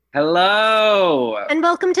Hello, And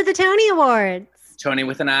welcome to the Tony Awards, Tony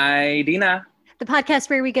with an I, Dina. the podcast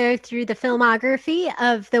where we go through the filmography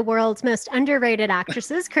of the world's most underrated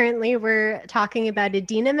actresses. Currently, we're talking about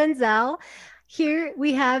Idina Menzel. Here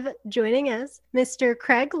we have joining us Mr.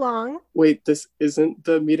 Craig Long Wait, this isn't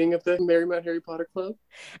the meeting of the Marymount Harry Potter Club?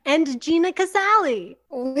 and Gina Casale.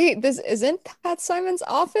 Wait, this isn't Pat Simon's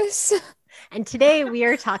office? And today we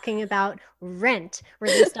are talking about Rent,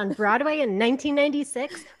 released on Broadway in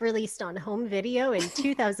 1996, released on home video in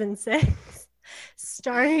 2006,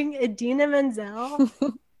 starring Idina Menzel,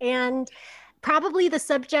 and probably the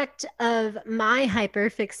subject of my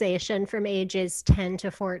hyperfixation from ages 10 to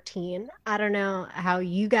 14. I don't know how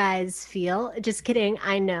you guys feel. Just kidding.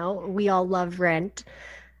 I know we all love Rent.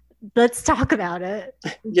 Let's talk about it.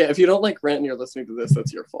 Yeah, if you don't like Rent and you're listening to this,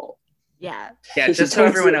 that's your fault. Yeah. Yeah, just so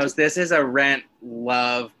everyone knows, this is a Rent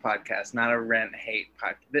love podcast, not a Rent hate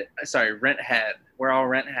podcast. Sorry, Rent head. We're all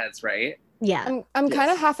Rent heads, right? Yeah. I'm Yes.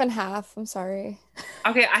 kind of half and half. I'm sorry.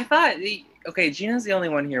 Okay, I thought. Okay, Gina's the only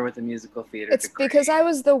one here with a musical theater It's degree. because I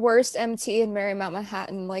was the worst MT in Marymount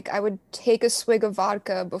Manhattan. Like, I would take a swig of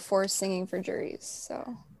vodka before singing for juries.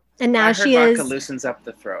 So And now I heard she vodka is loosens up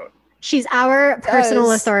the throat. she's our personal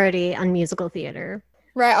does. authority on musical theater.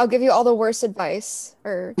 right, I'll give you all the worst advice.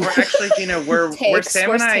 Or We're actually, Gina, we're Takes, Sam and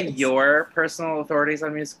worst I takes. your personal authorities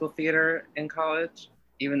on musical theater in college,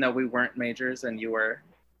 even though we weren't majors and you were.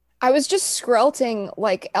 I was just screlting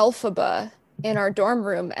like Elphaba in our dorm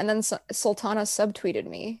room, and then Sultana subtweeted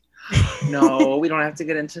me. No, we don't have to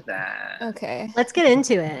get into that. Okay. Let's get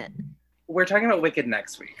into it. We're talking about Wicked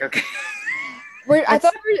next week, okay? I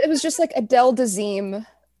thought it was just like Adele Dazeem,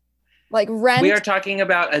 like Rent. We are talking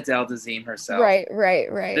about Adele Dazeem herself.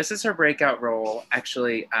 Right. This is her breakout role,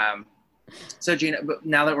 actually. So Gina, but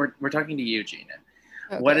now that we're talking to you, Gina,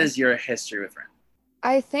 what Okay. is your history with Rent?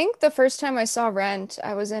 I think the first time I saw Rent,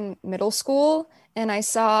 I was in middle school, and I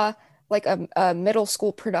saw like a middle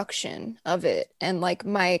school production of it, and like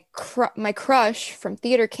my crush from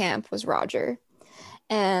theater camp was Roger,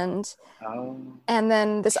 and Oh,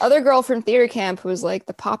 then this other girl from theater camp who was like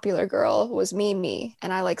the popular girl was Mimi,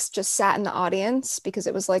 and I like just sat in the audience because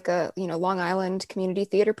it was like a Long Island community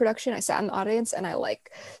theater production. I sat in the audience and I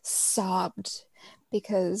like sobbed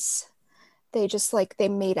because they just like they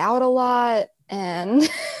made out a lot. And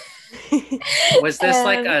was this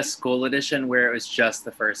like And- a school edition where it was just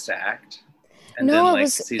the first act? And no, then, it like,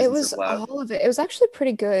 was Seasons of Love? all of it. It was actually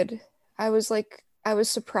pretty good. I was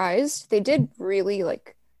surprised. They did really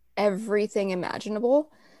like everything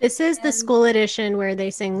imaginable. This is the And- school edition where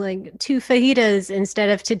they sing like two fajitas instead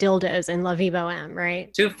of two dildos in La Vie Boheme,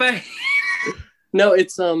 right? Too fast. No,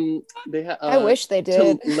 it's they have. I wish they to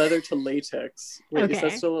did. leather to latex. Wait, is Okay.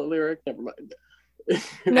 that still a lyric? Never mind.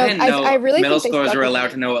 No, I didn't know I really middle think they schoolers stuck were with allowed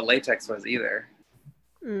it. to know what latex was either.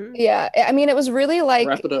 Mm. Yeah, I mean, it was really like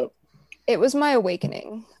Wrap it up. it was my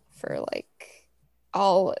awakening for like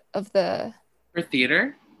all of the For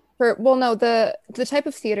theater? no, the type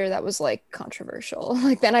of theater that was like controversial.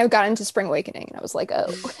 Like then I got into Spring Awakening and I was like, oh.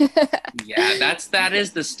 Yeah, that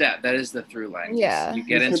is the step. That is the through line. Yeah. You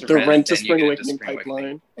get into the Rent to then you Spring get into Awakening Spring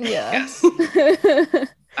Awakening. pipeline. Yeah.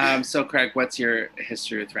 Yes. So Craig, what's your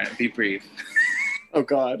history with Rent? Be brief. Oh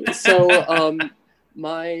God. So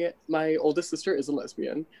my oldest sister is a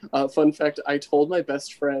lesbian. Fun fact: I told my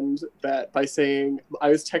best friend that by saying I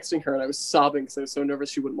was texting her and I was sobbing because I was so nervous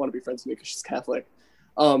she wouldn't want to be friends with me because she's Catholic.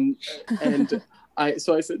 And I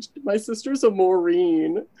said my sister's a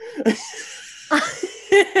Maureen.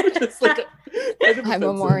 It's like kind of I'm a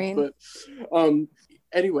offensive, Maureen. But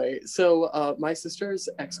anyway, so my sister's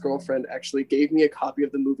ex-girlfriend actually gave me a copy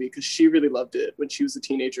of the movie because she really loved it when she was a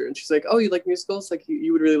teenager, and she's like, "Oh, you like musicals? Like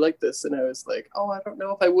you would really like this." And I was like, "Oh, I don't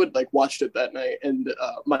know if I would." Like watched it that night, and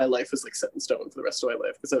my life was like set in stone for the rest of my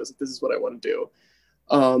life because I was like, "This is what I want to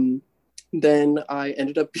do." Then I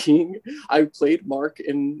ended up I played Mark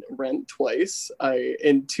in Rent twice.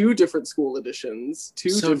 In two different school editions.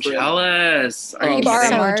 So jealous. Are you Um, Bar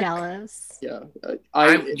kidding? So Mark. jealous. Yeah,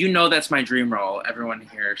 You know that's my dream role. Everyone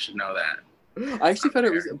here should know that. I actually found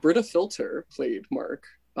it was Britta Filter played Mark.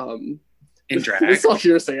 In This drag. is all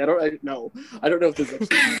hearsay. I don't know. I don't know if this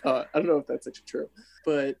actually, I don't know if that's actually true.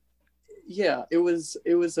 But yeah, it was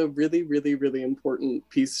a really, really, really important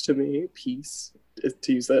piece to me.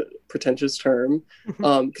 To use that pretentious term,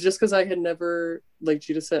 just because I had never, like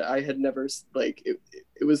Gita said, I had never like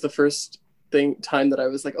it was the first time that I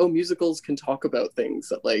was like, oh, musicals can talk about things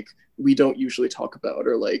that like we don't usually talk about,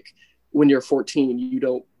 or like when you're 14,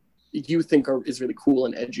 you think is really cool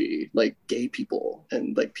and edgy, like gay people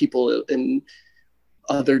and like people in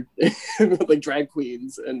other like drag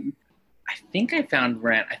queens. And I think I found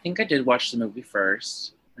Rent. I think I did watch the movie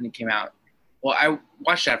first. when it came out. Well, I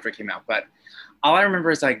watched it after it came out, but all I remember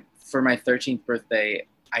is like for my 13th birthday,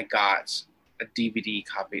 I got a DVD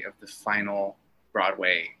copy of the final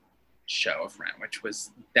Broadway show of Rent, which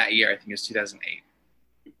was that year. I think it was 2008.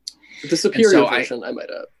 The superior version, I might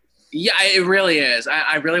add. Yeah, it really is.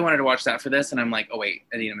 I really wanted to watch that for this, and I'm like, oh wait,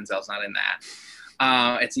 Idina Menzel's not in that.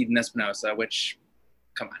 It's Eden Espinosa, which,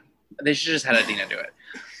 come on, they should just had Idina do it.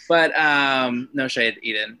 But no shade,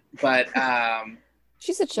 Eden. But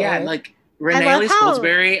she's a chiller. Yeah, like Renee Lee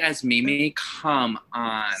Goldsberry as Mimi. Come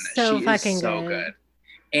on, so she fucking is so good.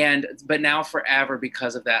 But now forever,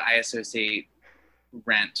 because of that, I associate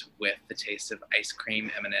Rent with the taste of ice cream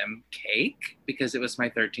M&M cake because it was my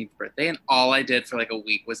 13th birthday, and all I did for like a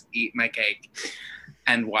week was eat my cake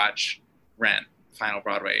and watch Rent final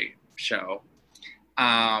Broadway show,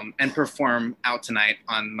 and perform Out Tonight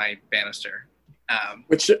on my banister,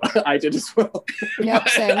 which I did as well. Yep,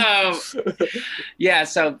 same. Yeah,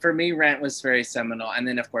 so for me, Rent was very seminal, and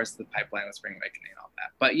then of course the Pipeline with Spring Awakening and all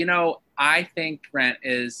that. But you know, I think Rent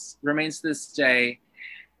remains to this day.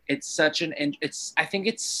 I think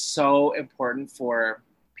it's so important for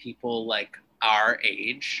people like our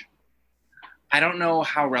age. I don't know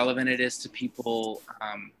how relevant it is to people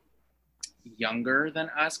younger than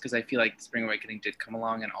us, because I feel like Spring Awakening did come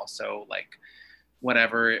along, and also like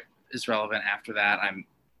whatever is relevant after that, I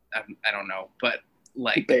don't know, but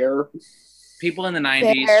like Bear. People in the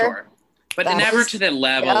 90s, Bear. sure, but never to the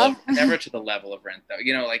level of Rent though.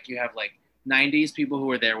 You know, like you have like 90s people who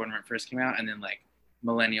were there when Rent first came out, and then like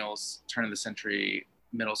millennials, turn of the century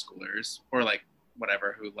middle schoolers, or like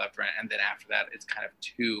whatever, who loved Rent, and then after that it's kind of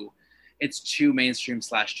too mainstream /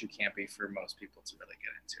 too campy for most people to really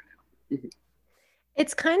get into now.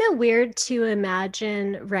 It's kind of weird to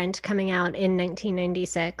imagine Rent coming out in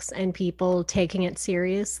 1996 and people taking it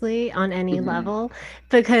seriously on any level,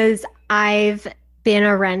 because I've been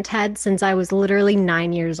a Rent head since I was literally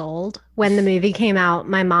 9 years old. When the movie came out,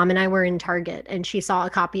 my mom and I were in Target, and she saw a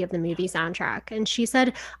copy of the movie soundtrack, and she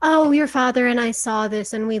said, "Oh, your father and I saw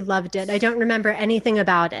this and we loved it. I don't remember anything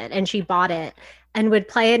about it." And she bought it and would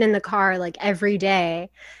play it in the car like every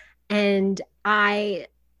day. And I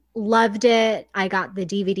loved it. I got the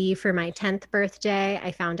DVD for my 10th birthday.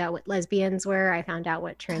 I found out what lesbians were. I found out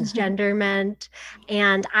what transgender meant.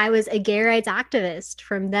 And I was a gay rights activist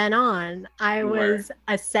from then on. I was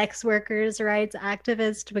a sex workers' rights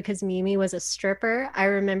activist because Mimi was a stripper. I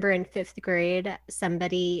remember in 5th grade,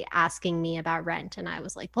 somebody asking me about Rent. And I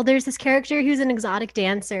was like, well, there's this character who's an exotic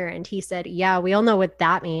dancer. And he said, yeah, we all know what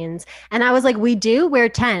that means. And I was like, we do? We're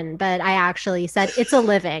 10. But I actually said, it's a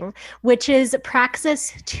living, which is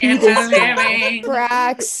praxis to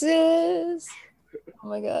Praxis. Oh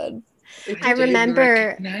my god. I remember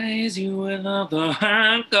recognize you with all the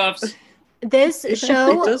handcuffs. This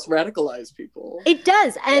show it does radicalize people. It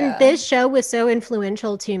does. And this show was so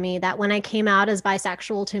influential to me that when I came out as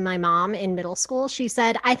bisexual to my mom in middle school, she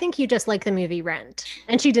said, I think you just like the movie Rent.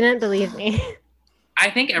 And she didn't believe me. I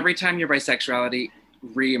think every time your bisexuality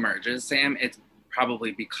reemerges, Sam, it's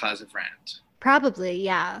probably because of Rent. Probably,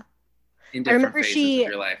 yeah. In different phases of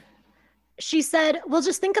your life. She said, well,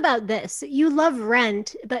 just think about this. You love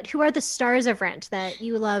Rent, but who are the stars of Rent that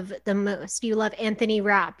you love the most? You love Anthony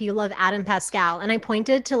Rapp. You love Adam Pascal. And I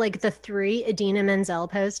pointed to like the 3 Idina Menzel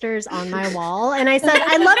posters on my wall. And I said,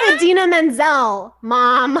 I love Idina Menzel,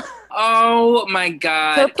 Mom. Oh my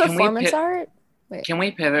God. Her performance art? Wait. Can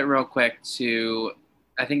we pivot real quick to,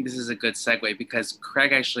 I think this is a good segue because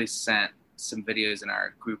Craig actually sent some videos in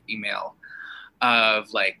our group email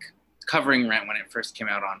of like covering Rent when it first came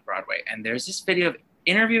out on Broadway. And there's this video of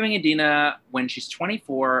interviewing Idina when she's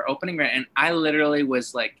 24, opening Rent, and I literally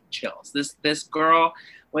was like chills. This girl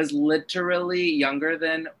was literally younger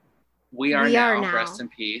than we are now. Rest in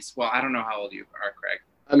peace. Well, I don't know how old you are, Craig.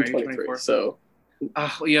 I'm 23, so...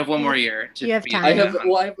 Oh, you have one more year. You have time. I have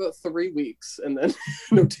about 3 weeks, and then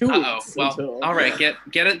 2 weeks. Well, until... all right. Get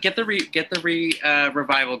the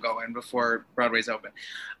revival going before Broadway's open.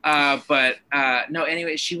 No.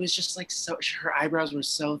 Anyway, she was just like her eyebrows were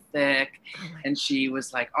so thick, and she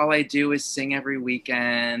was like, all I do is sing every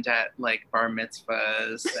weekend at like bar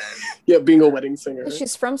mitzvahs and being a wedding singer.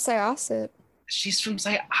 She's from Syosset. She's from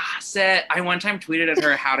Syosset. I one time tweeted at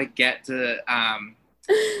her how to get to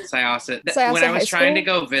Syosset. When I was trying to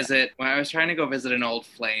go visit an old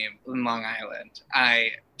flame in Long Island,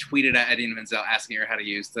 I tweeted at Idina Menzel asking her how to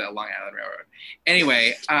use the Long Island Railroad.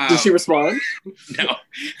 Anyway, did she respond? No.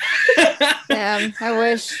 Damn, I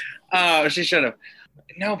wish. Oh, she should have.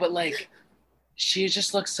 No, but like, she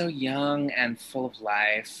just looks so young and full of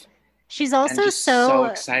life. She's and also just so so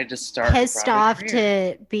excited to start her pissed Broadway off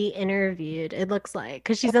career. to be interviewed, it looks like,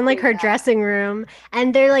 because she's in like her dressing room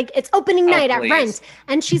and they're like, it's opening night at Rent. Please.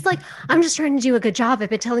 And she's like, I'm just trying to do a good job. I've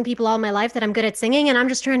been telling people all my life that I'm good at singing and I'm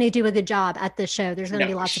just trying to do a good job at this show. There's going to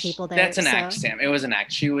be lots of people there. That's an act, Sam. It was an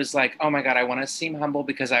act. She was like, oh my God, I want to seem humble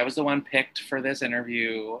because I was the one picked for this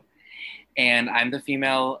interview. And I'm the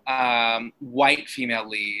female, white female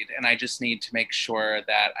lead. And I just need to make sure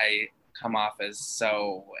that I come off as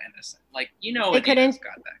so innocent. Like, Adina's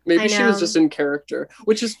got that. Maybe she was just in character,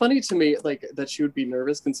 which is funny to me, like that she would be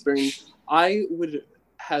nervous considering I would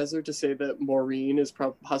hazard to say that Maureen is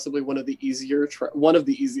possibly one of the easiest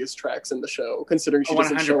tracks in the show, considering she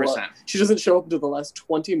doesn't show up. She doesn't show up until the last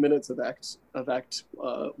 20 minutes of act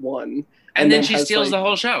 1. And then she steals the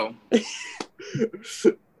whole show.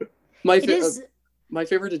 My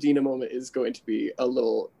favorite Adina moment is going to be a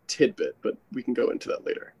little tidbit, but we can go into that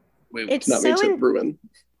later. It's not mean to ruin.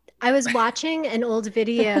 I was watching an old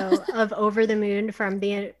video of Over the Moon from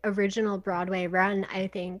the original Broadway run, I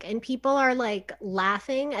think, and people are like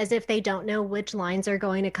laughing as if they don't know which lines are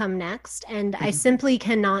going to come next, and I simply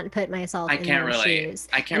cannot put myself in their shoes.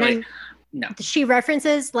 I can't relate. No. She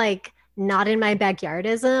references like "not in my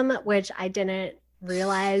backyardism," which I didn't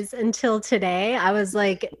realize until today. I was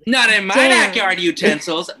like, not in my backyard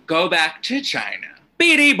utensils. Go back to China.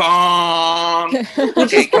 Beady bong.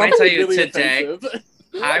 Okay, can I tell you really today? Offensive.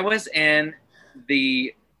 I was in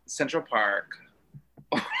the Central Park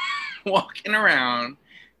walking around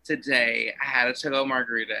today. I had a to-go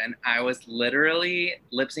margarita and I was literally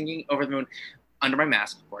lip syncing Over the Moon under my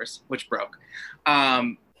mask, of course, which broke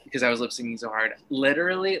because I was lip syncing so hard.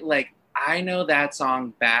 Literally, like, I know that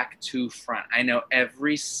song back to front. I know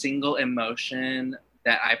every single emotion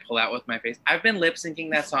that I pull out with my face. I've been lip syncing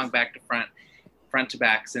that song back to front to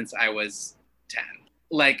back since I was 10.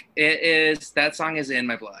 Like, that song is in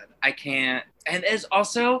my blood. I can't. And it's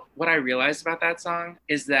also what I realized about that song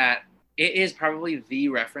is that it is probably the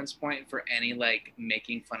reference point for any like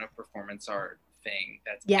making fun of performance art thing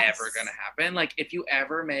that's ever going to happen. Like, if you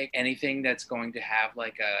ever make anything that's going to have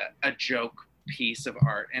like a joke piece of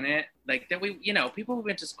art in it, like that people who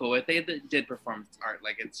went to school with, they did performance art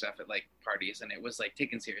like and stuff at like parties and it was like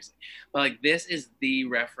taken seriously. But like, this is the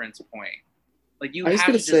reference point. Like, you have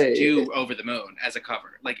to just do Over the Moon as a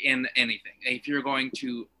cover, like in anything. If you're going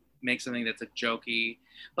to make something that's a jokey,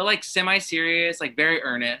 but like semi-serious, like very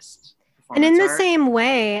earnest. And in the same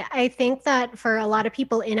way, I think that for a lot of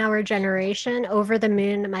people in our generation, Over the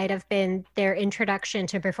Moon might have been their introduction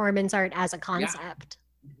to performance art as a concept.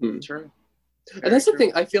 Yeah. Mm-hmm. True. And that's the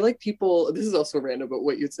thing. I feel like people, this is also random, but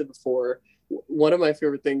what you said before, one of my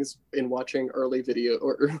favorite things in watching early video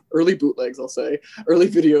or early bootlegs, I'll say, early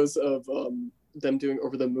videos of them doing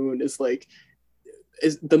Over the Moon is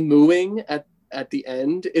the mooing at the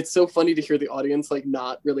end. It's so funny to hear the audience like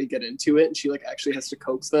not really get into it, and she like actually has to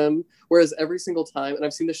coax them, whereas every single time, and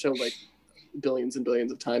I've seen the show like billions and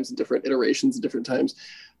billions of times in different iterations and different times,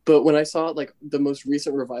 but when I saw like the most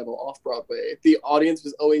recent revival off Broadway, the audience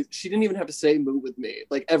was always, she didn't even have to say moo with me,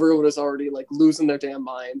 like everyone was already like losing their damn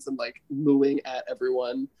minds and like mooing at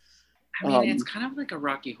everyone. I mean, it's kind of like a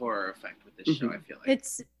Rocky Horror effect with this show, I feel like.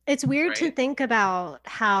 It's weird to think about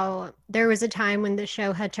how there was a time when the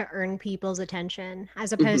show had to earn people's attention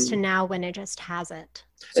as opposed to now when it just has it.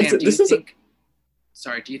 Sam,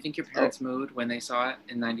 do you think your parents mooed when they saw it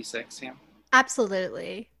in 96, Sam?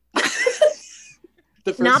 Absolutely.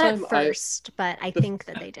 Not at first, but I think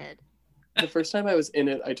that they did. The first time I was in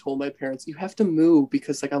it, I told my parents, you have to moo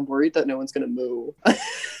because like I'm worried that no one's going to moo.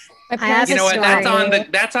 You know what?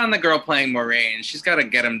 That's on the girl playing Maureen. She's got to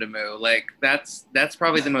get him to moo. Like that's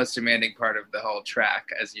probably the most demanding part of the whole track,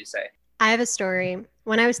 as you say. I have a story.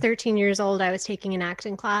 When I was 13 years old, I was taking an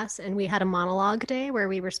acting class, and we had a monologue day where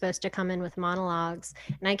we were supposed to come in with monologues,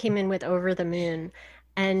 and I came in with Over the Moon.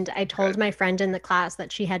 And I told my friend in the class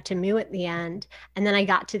that she had to moo at the end. And then I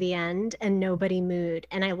got to the end and nobody mooed.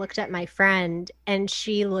 And I looked at my friend and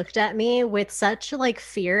she looked at me with such like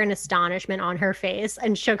fear and astonishment on her face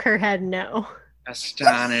and shook her head no.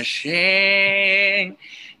 Astonishing.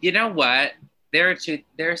 You know what? There's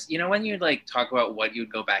when you like talk about what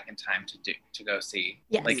you'd go back in time to go see.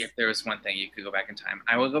 Yes. Like if there was one thing you could go back in time.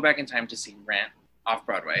 I would go back in time to see Rent off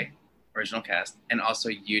Broadway, original cast, and also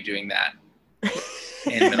you doing that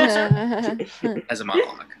in middle school as a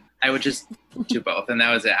monologue. I would just do both, and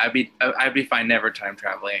that was it. I'd be fine never time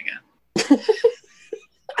traveling again.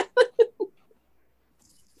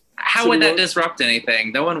 How would that disrupt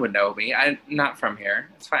anything? No one would know me. I'm not from here.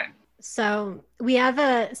 It's fine. So we have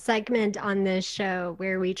a segment on this show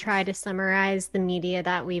where we try to summarize the media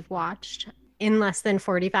that we've watched in less than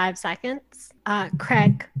 45 seconds.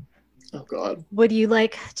 Craig, Oh God. Would you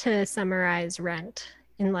like to summarize Rent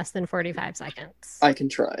in less than 45 seconds? I can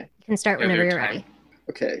try. You can start You have whenever your you're time. ready.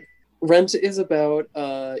 Okay. Rent is about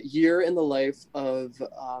a year in the life of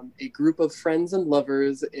a group of friends and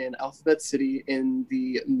lovers in Alphabet City in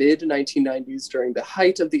the mid 1990s during the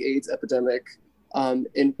height of the AIDS epidemic,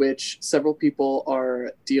 in which several people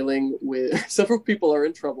are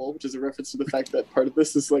in trouble, which is a reference to the fact that part of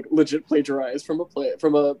this is like legit plagiarized from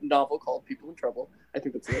a novel called People in Trouble. I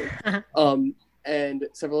think that's the name. And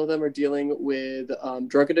several of them are dealing with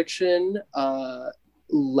drug addiction,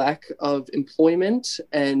 lack of employment,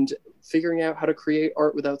 and figuring out how to create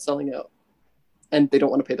art without selling out. And they don't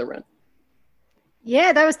want to pay their rent.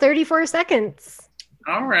 Yeah, that was 34 seconds.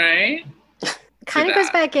 All right. Kind of goes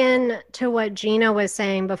back in to what Gina was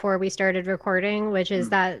saying before we started recording, which is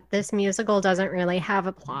that this musical doesn't really have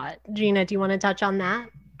a plot. Gina, do you want to touch on that?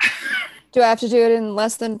 Do I have to do it in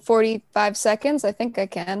less than 45 seconds? I think I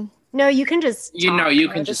can. No, you can just talk. You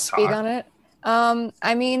can I'll just speak talk. on it.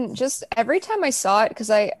 I mean, just every time I saw it, because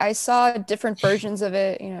I saw different versions of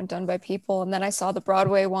it, done by people, and then I saw the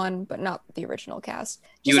Broadway one, but not the original cast.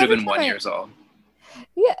 You would have been 1 year old.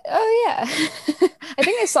 Yeah. Oh, yeah. I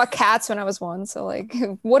think I saw Cats when I was 1, so like,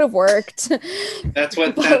 would have worked. That's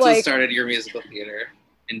what But, like, what started your musical theater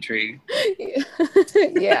intrigue.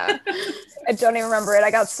 Yeah. I don't even remember it.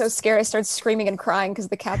 I got so scared. I started screaming and crying because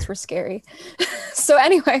the cats were scary. So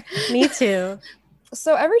anyway. Me too.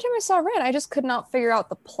 So every time I saw Rent, I just could not figure out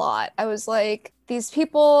the plot. I was like, these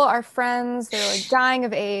people are friends. They're like dying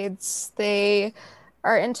of AIDS. They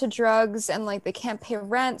are into drugs and like they can't pay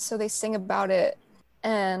rent, so they sing about it.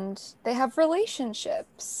 And they have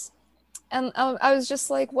relationships. And I was just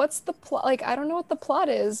like, what's the plot? Like, I don't know what the plot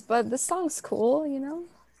is, but this song's cool,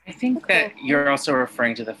 I think that you're also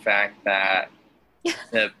referring to the fact that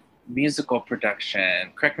the musical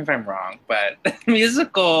production, correct me if I'm wrong, but the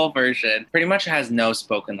musical version pretty much has no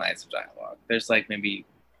spoken lines of dialogue. There's like maybe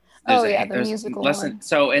the musical one.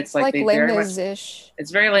 So it's like they Les very much, Mis-ish. it's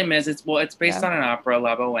very Les Mis. It's based on an opera,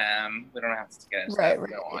 La Boheme. We don't have to get into that if we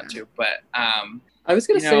don't want to, but I was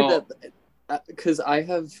gonna say that because I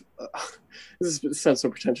have this sounds so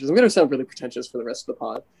pretentious. I'm gonna sound really pretentious for the rest of the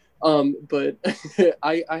pod. But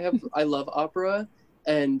I love opera,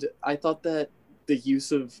 and I thought that the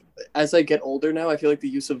use of, as I get older now, I feel like the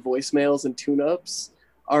use of voicemails and tune-ups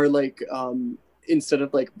are like instead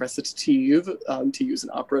of like recitative, to use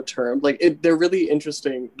an opera term, like they're really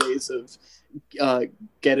interesting ways of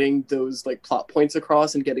getting those like plot points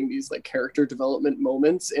across and getting these like character development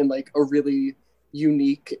moments in like a really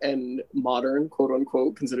unique and modern, quote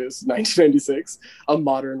unquote, considering it's 1996, a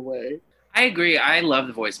modern way. I agree. I love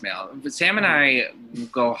the voicemail. Sam and I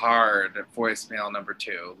go hard at voicemail number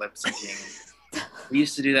 2, lip syncing. We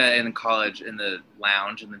used to do that in college in the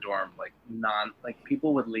lounge in the dorm. Like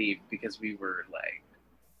people would leave because we were like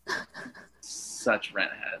such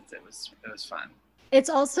rent heads. It was fun. It's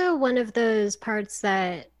also one of those parts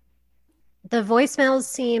that the voicemails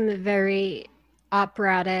seem very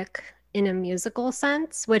operatic in a musical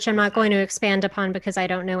sense, which I'm not going to expand upon because I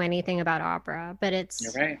don't know anything about opera, but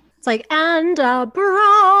You're right. It's like, and a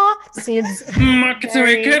bra seems Markets are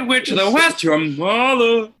a good witch of the west, your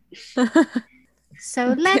mother.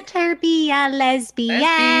 So let her be a lesbian.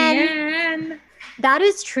 That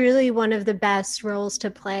is truly one of the best roles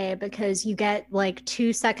to play because you get like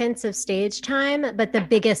 2 seconds of stage time, but the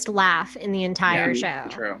biggest laugh in the entire show.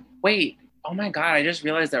 True. Wait. Oh my God. I just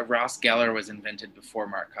realized that Ross Geller was invented before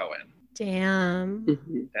Mark Cohen.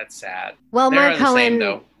 Damn. That's sad. Well, Mark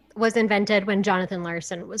Cohen was invented when Jonathan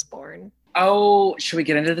Larson was born. Oh, should we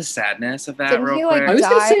get into the sadness of that real quick? I was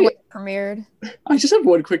gonna say, when it premiered. I just have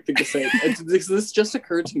one quick thing to say. This just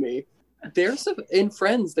occurred to me. In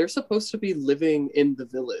Friends, they're supposed to be living in the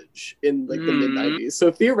village in like the mid 90s.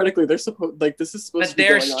 So theoretically, they're supposed this is supposed to be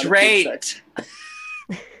going straight. On.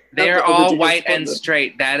 They're all white and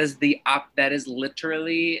straight. That is that is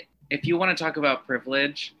literally, if you want to talk about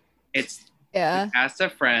privilege, it's the cast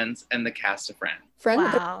of Friends and the cast of Friends.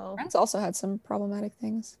 Friends also had some problematic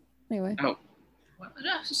things. Anyway. Oh, well,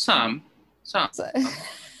 some.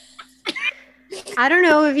 I don't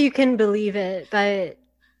know if you can believe it, but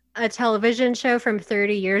a television show from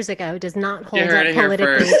 30 years ago does not hold up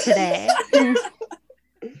politically today.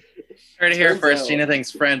 Heard it here first. Gina thinks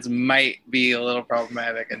Friends might be a little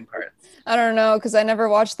problematic in parts. I don't know, because I never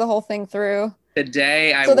watched the whole thing through.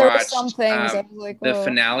 Today I watched some things, I was like, the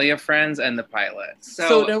finale of Friends and the pilot.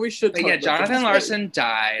 So now we should talk about Jonathan Larson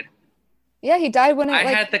died. Yeah, he died when I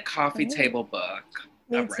had the coffee table book.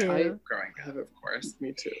 Me too. Growing up, of course.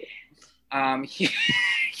 Me too.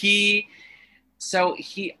 He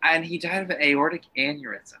died of an aortic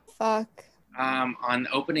aneurysm. Fuck. On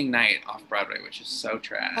opening night off Broadway, which is so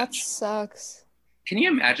trash. That sucks. Can you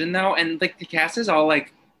imagine though? And like the cast is all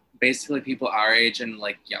like basically people our age and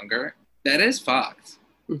like younger. That is fucked.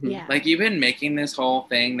 Yeah. Like you've been making this whole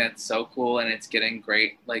thing that's so cool and it's getting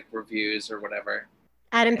great like reviews or whatever.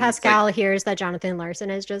 Adam And it's Pascal hears that Jonathan Larson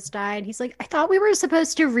has just died. He's like, I thought we were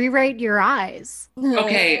supposed to rewrite your eyes.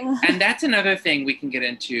 Okay, and that's another thing we can get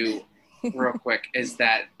into real quick is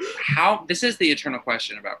that this is the eternal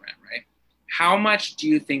question about Rent, right? How much do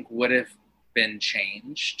you think would have been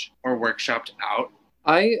changed or workshopped out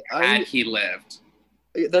had he lived?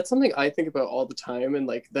 That's something I think about all the time, and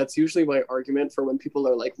like that's usually my argument for when people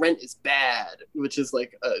are like Rent is bad, which is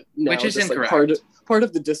like now Which is just, like, incorrect. part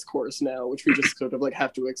of the discourse now, which we just sort of like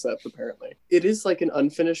have to accept. Apparently, it is like an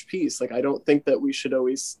unfinished piece. Like I don't think that we should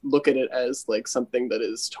always look at it as like something that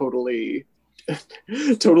is totally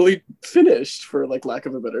finished, for like lack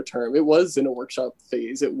of a better term. It was in a workshop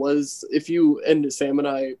phase. It was, if you and Sam and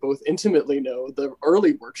I both intimately know the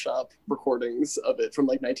early workshop recordings of it from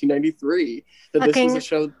like 1993, that this was a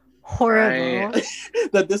show horrible.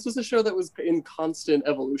 that this was a show that was in constant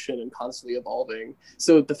evolution and constantly evolving.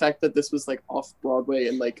 So the fact that this was like off Broadway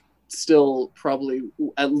and like still probably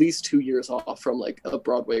at least 2 years off from like a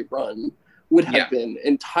Broadway run would have been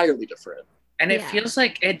entirely different. And it feels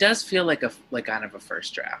like, it does feel like like kind of a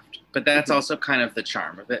first draft, but that's also kind of the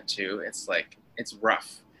charm of it too. It's like, it's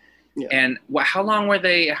rough. Yeah. And how long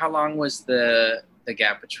was the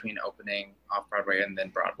gap between opening off Broadway and then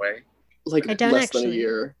Broadway? Like less than a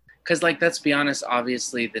year. Because like, let's be honest,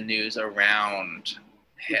 obviously the news around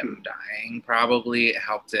him dying probably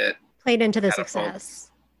helped it. Played into the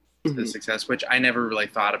success. The success, which I never really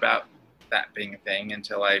thought about that being a thing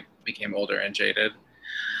until I became older and jaded.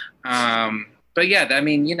 But yeah, I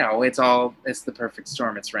mean, you know, it's the perfect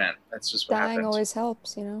storm. It's Rent. That's just what Dying happens. always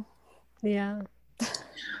helps, you know? Yeah.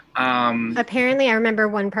 Apparently, I remember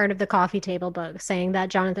one part of the coffee table book saying that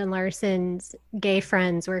Jonathan Larson's gay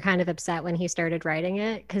friends were kind of upset when he started writing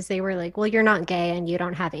it because they were like, well, you're not gay and you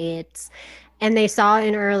don't have AIDS. And they saw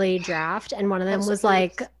an early draft and one of them was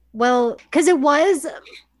like, well, because it was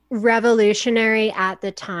revolutionary at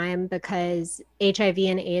the time because HIV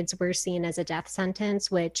and AIDS were seen as a death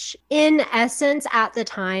sentence, which in essence at the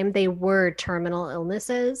time they were terminal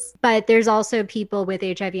illnesses. But there's also people with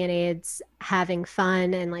HIV and AIDS having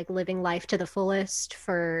fun and like living life to the fullest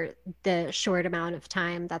for the short amount of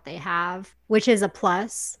time that they have, which is a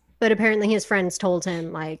plus. But apparently his friends told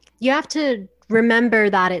him like, you have to remember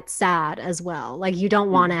that it's sad as well. Like you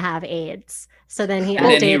don't want to have AIDS. So then he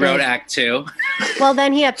wrote Act 2. Well,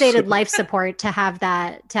 then he updated Life Support to have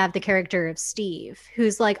the character of Steve,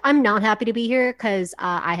 who's like, I'm not happy to be here because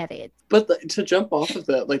I have AIDS. But to jump off of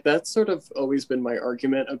that, like that's sort of always been my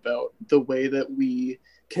argument about the way that we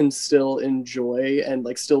can still enjoy and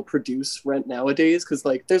like still produce Rent nowadays, because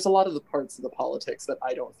like there's a lot of the parts of the politics that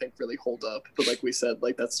I don't think really hold up. But like we said,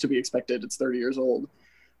 like that's to be expected. It's 30 years old.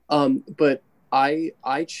 But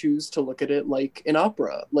I choose to look at it like an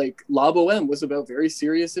opera. Like La Boheme was about very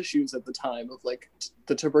serious issues at the time of like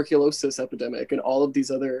the tuberculosis epidemic and all of these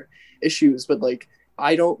other issues. But like,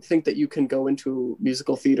 I don't think that you can go into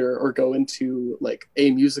musical theater or go into like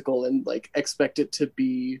a musical and like expect it to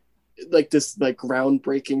be like this like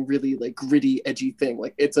groundbreaking, really like gritty, edgy thing.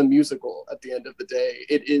 Like it's a musical at the end of the day.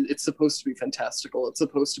 It's supposed to be fantastical. It's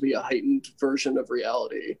supposed to be a heightened version of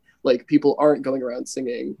reality. Like people aren't going around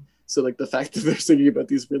singing. So like the fact that they're singing about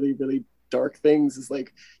these really, really dark things is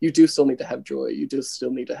like, you do still need to have joy. You do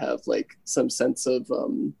still need to have like some sense of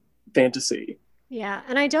fantasy. Yeah.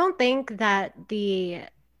 And I don't think that the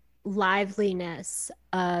liveliness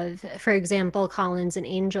of, for example, Collins and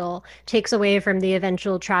Angel takes away from the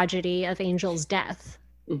eventual tragedy of Angel's death.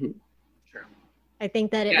 Mm-hmm. Sure. I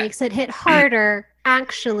think that it makes it hit harder,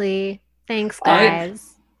 actually. Thanks,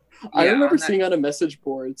 guys. I remember seeing on a message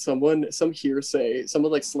board some hearsay,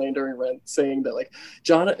 someone like slandering Rent, saying that like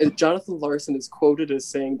Jonathan Larson is quoted as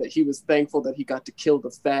saying that he was thankful that he got to kill the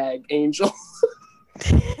fag Angel.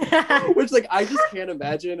 Which like I just can't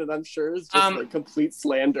imagine, and I'm sure is just like complete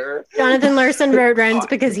slander. Jonathan Larson wrote Rent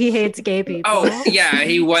because he hates gay people. Oh yeah,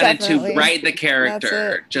 he wanted to write the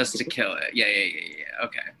character just to kill it. Yeah.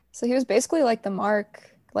 Okay. So he was basically like the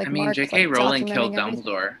Mark. Like I mean, Mark, J.K. like, Rowling killed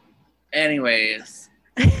Dumbledore. Anyways.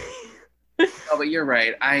 Oh, but you're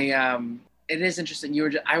right. It is interesting.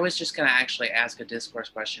 I was just gonna actually ask a discourse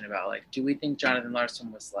question about like, do we think Jonathan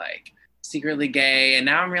Larson was like secretly gay? And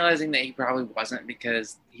now I'm realizing that he probably wasn't,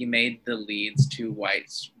 because he made the leads two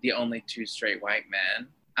whites, the only two straight white men.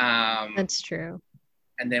 That's true.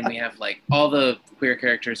 And then we have like all the queer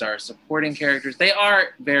characters are supporting characters. They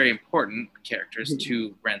are very important characters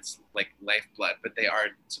to Rent's like lifeblood, but they are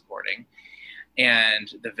supporting.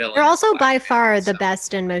 and the villain. They're is also a black by man, far the so-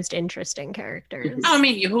 best and most interesting characters. I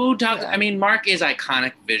mean, who talks? Yeah. I mean, Mark is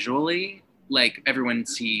iconic visually. Like everyone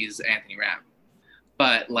sees Anthony Rapp,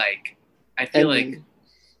 but like I feel like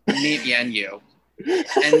me and you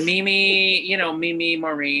and Mimi, Mimi,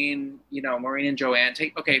 Maureen, Maureen and Joanne.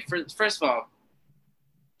 First of all,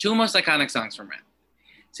 two most iconic songs from Rent: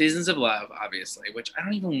 "Seasons of Love," obviously, which I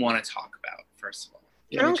don't even want to talk about. First of all,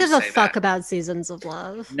 I don't give a fuck about Seasons of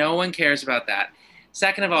Love. No one cares about that.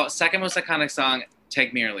 Second of all, second most iconic song,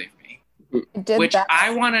 "Take Me or Leave Me," which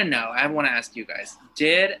I want to know. I want to ask you guys: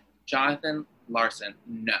 did Jonathan Larson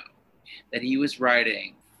know that he was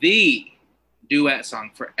writing the duet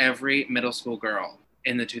song for every middle school girl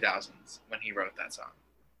in the 2000s when he wrote that song?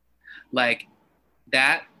 Like,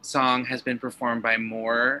 that song has been performed by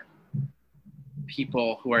more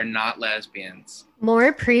people who are not lesbians.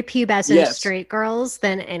 More prepubescent straight girls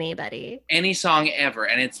than anybody. Any song ever.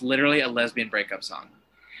 And it's literally a lesbian breakup song.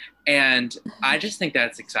 And I just think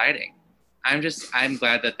that's exciting. I'm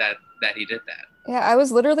glad that he did that. Yeah, I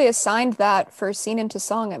was literally assigned that for Scene into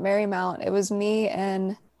Song at Marymount. It was me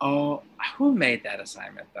and Oh, who made that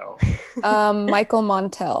assignment though? Michael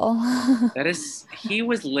Montel. He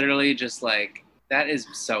was literally just like, that is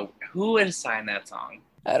so, who would assign that song?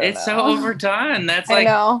 I don't know. So overdone. That's like,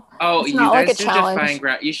 I know. Oh, it's you not guys like a did challenge.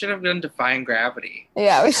 you should have done Defying Gravity.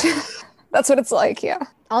 Yeah, we should. That's what it's like. Yeah.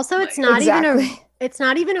 Also, it's not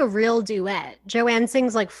even a real duet. Joanne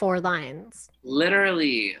sings like 4 lines.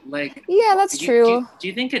 Literally, like. Yeah, that's true. Do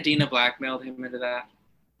you think Adina blackmailed him into that?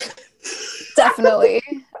 Definitely.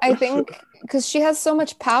 I think because she has so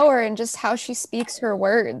much power in just how she speaks her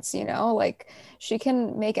words, like she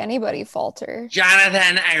can make anybody falter.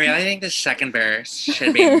 Jonathan, I really think the second verse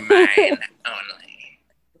should be mine only.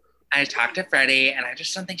 I talked to Freddie and I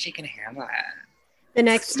just don't think she can handle it. The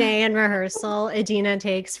next day in rehearsal, Adina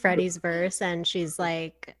takes Freddie's verse and she's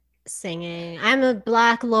like singing, "I'm a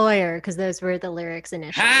black lawyer," because those were the lyrics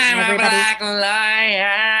initially. I'm a black lawyer.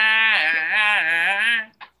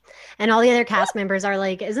 And all the other cast members are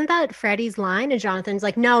like, "Isn't that Freddie's line?" And Jonathan's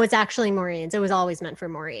like, "No, it's actually Maureen's. It was always meant for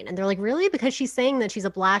Maureen." And they're like, "Really?" Because she's saying that she's a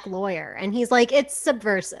black lawyer. And he's like, "It's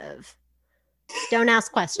subversive. Don't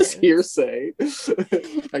ask questions." Just hearsay.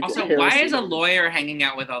 Also, why is a lawyer hanging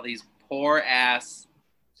out with all these poor ass?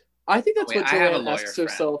 I think that's what Joanne asks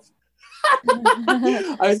herself.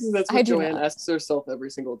 I think that's what Joanne asks herself every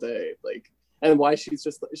single day. Like, and why she's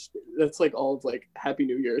just, that's like all of like Happy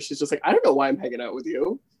New Year. She's just like, I don't know why I'm hanging out with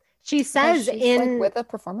you. She says in with a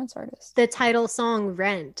performance artist, the title song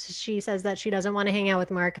 "Rent," she says that she doesn't want to hang out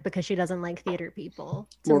with Mark because she doesn't like theater people.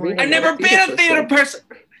 I've never been a theater person.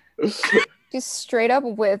 She's straight up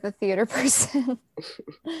with a theater person.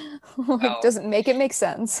 Doesn't make it make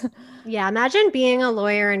sense. Yeah, imagine being a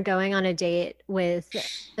lawyer and going on a date with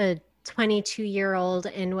a 22-year-old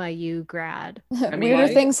NYU grad. Weirder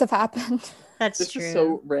things have happened. That's this true. Is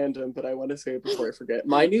so random, but I want to say it before I forget.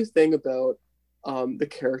 My new thing about the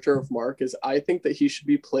character of Mark is I think that he should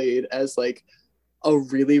be played as like a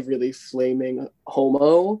really, really flaming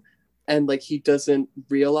homo, and like he doesn't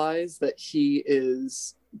realize that he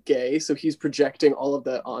is gay, so he's projecting all of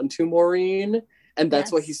that onto Maureen, and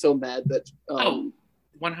that's why he's so mad that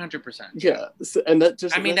 100%. Yeah, and that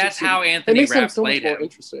just, that's how Anthony Rapp played him.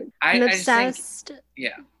 Interesting. I'm obsessed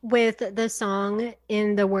with the song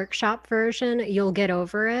in the workshop version, "You'll Get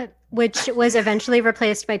Over It," which was eventually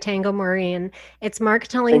replaced by Tango Maureen. It's Mark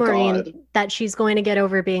telling Maureen that she's going to get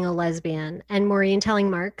over being a lesbian, and Maureen telling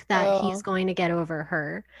Mark that he's going to get over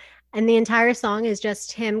her. And the entire song is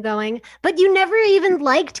just him going, "But you never even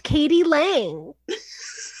liked Katie Lang."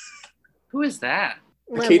 Who is that?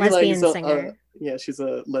 Katie lesbian Lang singer. Yeah, she's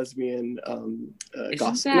a lesbian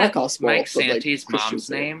gospel. Not gospel. Mike like Sante's mom's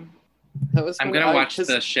singer. name. I'm gonna watch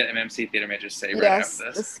the shit MMC Theater Majors say right after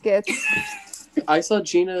this. The skits. I saw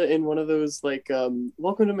Gina in one of those like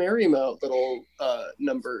Welcome to Marymount little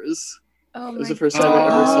numbers. It was the first time I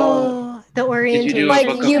ever saw the orientation.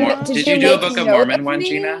 Did you do a Book of Mormon one,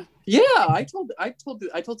 Gina? Yeah, I told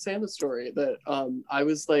Sam the story that I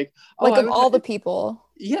was like, of all the people.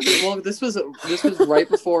 Yeah, well, this was right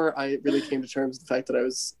before I really came to terms with the fact that I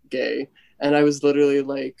was gay, and I was literally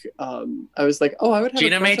like, I was like, I would have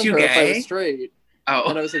Gina a crush made on you her gay? if I was straight. Oh,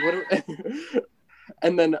 and I was like, what?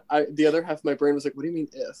 And then the other half of my brain was like, what do you mean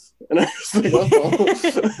if? And I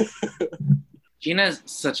was like, Gina's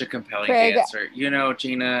such a compelling dancer.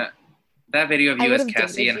 Gina, that video of you as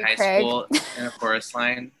Cassie in high school in a chorus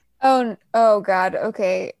line. Oh God.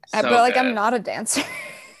 Okay. So but like, good. I'm not a dancer.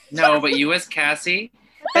 No, but you as Cassie,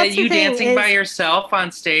 you dancing by yourself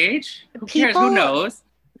on stage. Who cares? Who knows?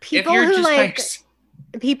 People who like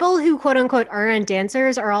People who quote unquote aren't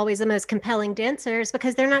dancers are always the most compelling dancers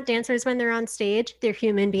because they're not dancers when they're on stage. They're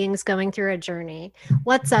human beings going through a journey.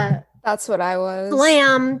 What's up? That's what I was.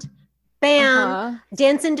 Slammed. Bam. Uh-huh.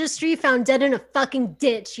 Dance industry found dead in a fucking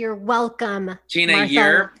ditch. You're welcome. Gina, Martha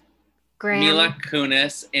you're Graham. Mila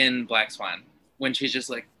Kunis in Black Swan when she's just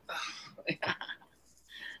like, "Ugh."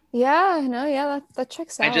 Yeah, no, yeah, that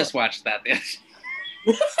checks out. I just watched that.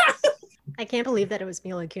 I can't believe that it was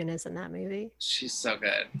Mila Kunis in that movie. She's so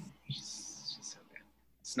good. She's so good.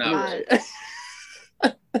 Snow.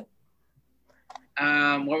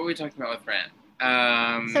 What were we talking about with Rent?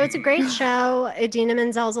 So it's a great show. Idina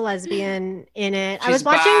Menzel's a lesbian in it. I She's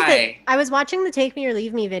was watching the Take Me or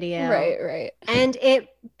Leave Me video. Right. And it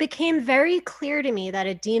became very clear to me that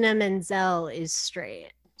Idina Menzel is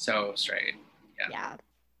straight. So straight. Yeah.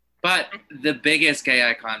 But the biggest gay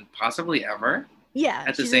icon possibly ever. Yeah.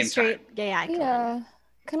 At the she's same a straight gay icon. Yeah,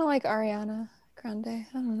 kind of like Ariana Grande. I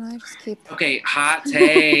don't know. I just keep. Okay, hot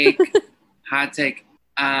take. Hot take.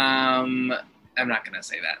 I'm not gonna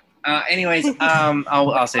say that. Anyways,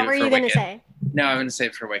 I'll save it for Wicked. What were you gonna say? No, I'm gonna save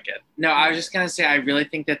it for Wicked. No, I was just gonna say I really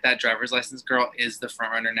think that driver's license girl is the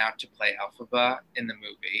front runner now to play Elphaba in the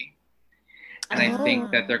movie, and I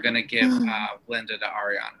think that they're gonna give Glinda to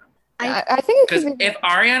Ariana. I think Because if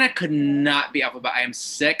Ariana could not be Elphaba, I am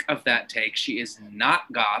sick of that take. She is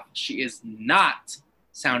not goth. She is not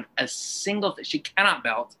sound a single thing. She cannot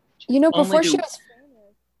belt. You know, only before do- she was famous,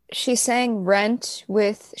 she sang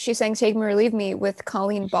she sang Take Me or Leave Me with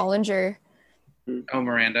Colleen Bollinger. Oh,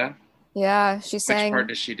 Miranda. Yeah, she sang. Which part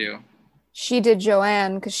does she do? She did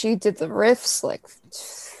Joanne because she did the riffs like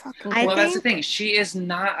fucking. I Well, that's the think- thing. She is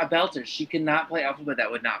not a belter. She could not play Elphaba. That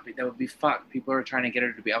would be fucked. People are trying to get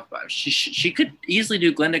her to be Elphaba. She could easily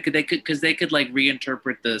do Glinda because they could like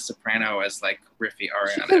reinterpret the soprano as like riffy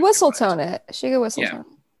Ariana. She could whistle tone it. She could whistle Yeah. tone.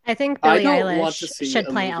 I think I Billie don't want to Eilish see should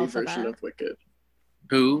a play movie version Elphaba. of Wicked.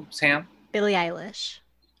 Who? Sam? Billie Eilish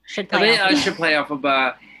should play I Elphaba. should play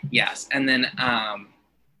Elphaba. Yes, and then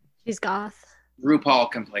She's goth. RuPaul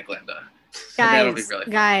can play Glinda. That'll be Guys, really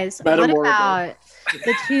fun. guys, Madame what Morgan. about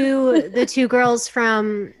the two girls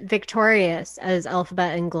from Victorious as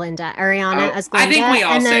Elphaba and Glinda? Ariana Oh, as Glinda, I think we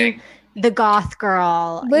all and then sing. the goth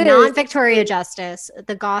girl, Liz. not Victoria Justice,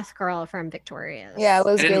 the goth girl from Victorious. Yeah,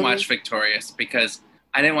 Liz I didn't Gillies. watch Victorious because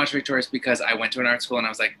I went to an art school and I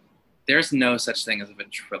was like, there's no such thing as a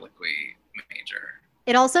ventriloquy major.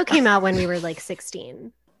 It also came out when we were like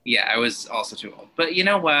 16. Yeah, I was also too old. But you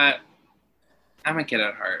know what? I'm a kid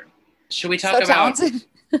at heart. Should we talk So about talented.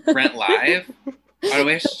 Rent Live? Or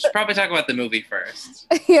we should probably talk about the movie first.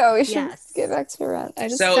 Yeah, we should Yes. get back to Rent.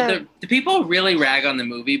 So the people really rag on the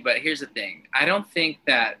movie, but here's the thing. I don't think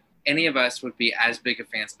that any of us would be as big of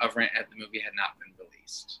fans of Rent if the movie had not been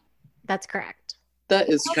released. That's correct. That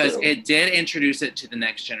is Because true. it did introduce it to the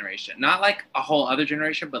next generation. Not like a whole other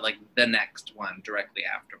generation, but like the next one directly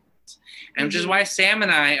afterwards. And which is why Sam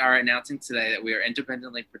and I are announcing today that we are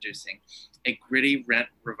independently producing a gritty Rent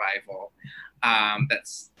revival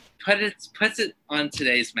that's puts it on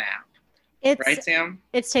today's map. Right, Sam?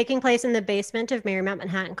 It's taking place in the basement of Marymount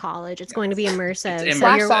Manhattan College. It's going to be immersive. It's So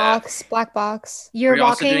immersive. Black box. you're We're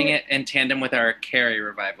also walking. doing it in tandem with our Carrie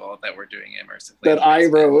revival that we're doing immersively. that I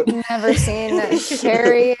wrote. Never seen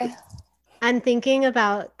Carrie. I'm thinking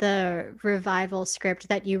about the revival script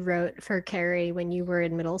that you wrote for Carrie when you were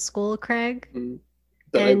in middle school, Craig.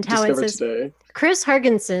 That And I how it discovered says- today. Chris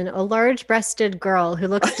Hargensen, a large-breasted girl who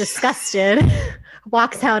looks disgusted,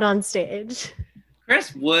 walks out on stage.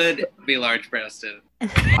 Chris would be large-breasted.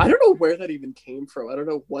 I don't know where that even came from. I don't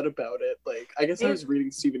know what about it. Like, I guess I It- was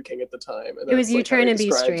reading Stephen King at the time. And It was that's, you like, how trying he to be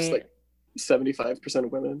describes, straight. Like 75%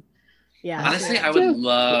 of women. Yeah. Honestly, I would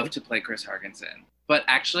love to play Chris Hargensen. But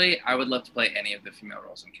actually, I would love to play any of the female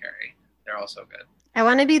roles in Carrie. They're all so good. I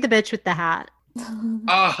want to be the bitch with the hat.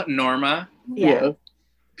 Oh, Norma. Yeah.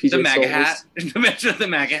 PJ The MAGA Souls. hat. The bitch with the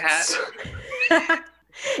MAGA hat.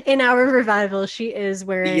 In our revival, she is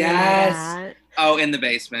wearing Yes. a hat. Oh, in the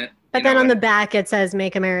basement. But You then know on the when- back it says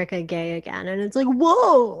 "Make America Gay Again," and it's like,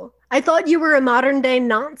 whoa! I thought you were a modern day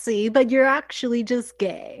Nazi, but you're actually just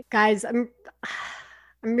gay, guys. I'm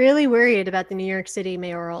really worried about the New York City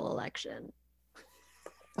mayoral election.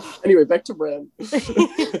 Anyway, back to Bran.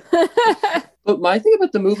 But my thing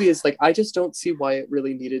about the movie is like I just don't see why it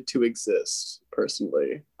really needed to exist.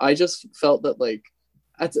 Personally, I just felt that like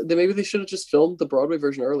maybe they should have just filmed the Broadway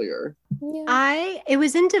version earlier. Yeah. It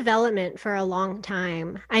was in development for a long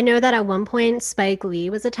time. I know that at one point Spike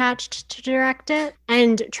Lee was attached to direct it,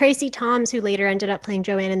 and Tracy Toms, who later ended up playing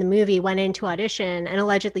Joanne in the movie, went in to audition, and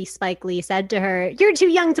allegedly Spike Lee said to her, "You're too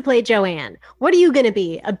young to play Joanne. What are you gonna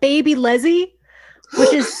be, a baby Leslie?"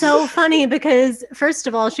 Which is so funny because, first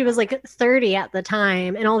of all, she was like 30 at the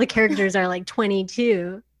time, and all the characters are like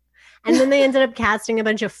 22. And then they ended up casting a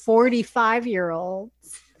bunch of 45-year-olds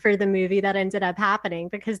for the movie that ended up happening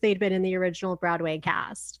because they'd been in the original Broadway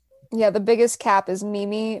cast. Yeah, the biggest cap is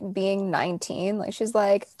Mimi being 19. Like, she's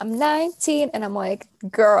like, I'm 19. And I'm like,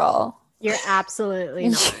 girl, You're absolutely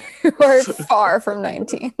not. you are far from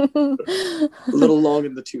 19. A little long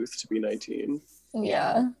in the tooth to be 19.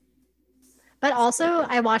 Yeah. But also,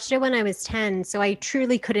 I watched it when I was 10, so I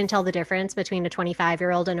truly couldn't tell the difference between a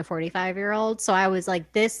 25-year-old and a 45-year-old. So I was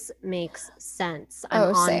like, this makes sense.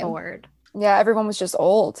 I'm on same. board. Yeah, everyone was just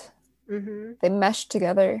old. Mm-hmm. They meshed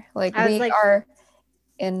together. Like, I was we like- are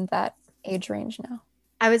in that age range now.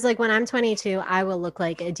 I was like, when I'm 22, I will look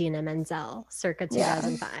like Idina Menzel circa Yeah.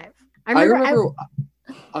 2005. I remember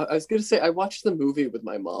I was gonna say I watched the movie with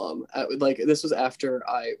my mom. Like this was after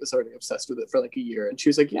I was already obsessed with it for like a year, and she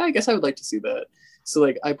was like, "Yeah, I guess I would like to see that." So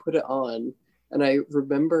like I put it on, and I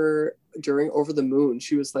remember during Over the Moon,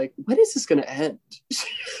 she was like, "When is this gonna end?"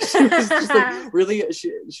 She was just like really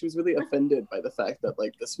she was really offended by the fact that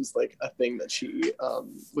like this was like a thing that she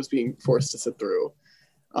was being forced to sit through.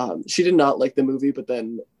 She did not like the movie, but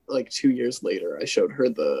then like 2 years later, I showed her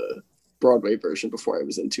the Broadway version before I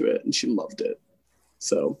was into it, and she loved it.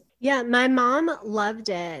 So Yeah, my mom loved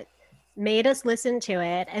it, made us listen to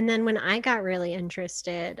it. And then when I got really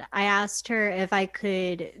interested, I asked her if I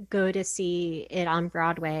could go to see it on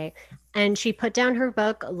Broadway. And she put down her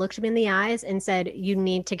book, looked me in the eyes, and said, "You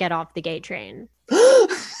need to get off the gay train."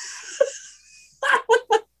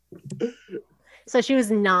 So she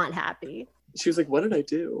was not happy. she was like, "What did I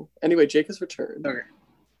do?" Anyway, Jake has returned. Okay.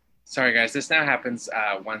 Sorry, guys. This now happens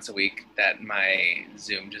once a week that my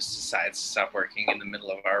Zoom just decides to stop working in the middle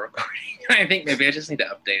of our recording. I think maybe I just need to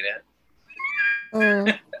update it.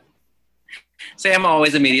 Mm. Sam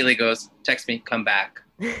always immediately goes, text me, come back.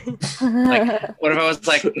 Like, what if I was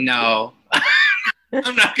like, no,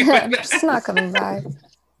 I'm not coming back. Just not coming back.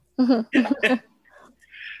 I'm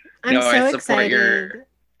No, I so support excited. your-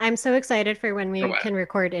 I'm so excited for when we For what? can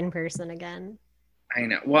record in person again. I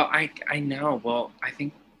know. Well, I know. Well, I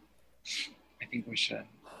think we should.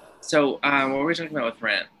 So, what were we talking about with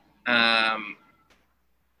Rent?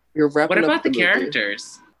 You're wrapping What up about the movie.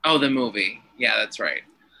 characters? Oh, the movie. Yeah, that's right.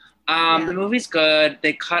 Yeah. The movie's good.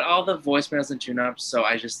 They cut all the voicemails and tune-ups, so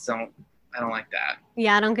I don't like that.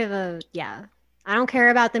 Yeah, I don't care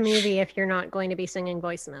about the movie if you're not going to be singing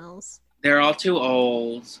voicemails. They're all too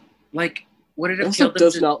old. Like, would it It have also killed them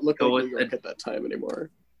does to not look go like with New York at that time anymore.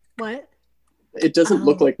 What? It doesn't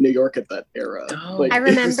look Oh. like New York at that era. No. Like, I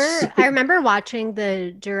remember watching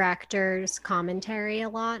the director's commentary a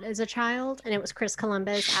lot as a child, and it was Chris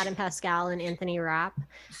Columbus, Adam Pascal, and Anthony Rapp.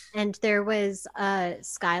 And there was a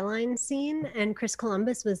skyline scene, and Chris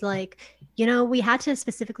Columbus was like, we had to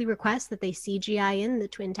specifically request that they CGI in the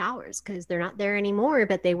Twin Towers because they're not there anymore,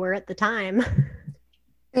 but they were at the time.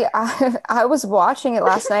 Yeah, I was watching it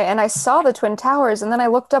last night and I saw the Twin Towers, and then I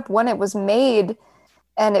looked up when it was made,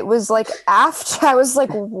 and it was like after. I was like,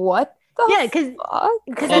 what the Yeah, because fuck?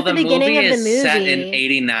 Well, at the the beginning movie of the is movie, set in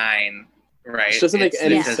 '89, right? Which doesn't make It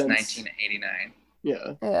any says sense. 1989.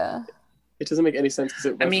 yeah, Yeah. it doesn't make any sense because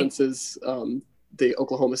it I mean- references the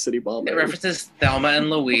Oklahoma City bombing. It references Thelma and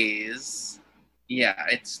Louise. Yeah,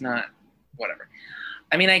 it's not whatever.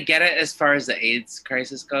 I mean, I get it as far as the AIDS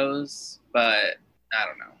crisis goes, but I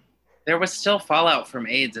don't know. There was still fallout from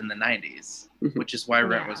AIDS in the 90s, Mhm. which is why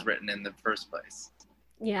Rent Yeah. was written in the first place.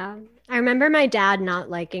 yeah, I remember my dad not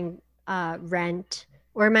liking Rent,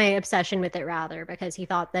 or my obsession with it rather, because he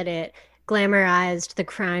thought that it glamorized the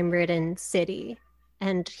crime-ridden city.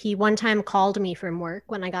 And he one time called me from work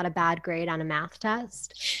when I got a bad grade on a math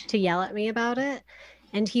test to yell at me about it.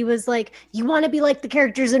 And he was like, "You want to be like the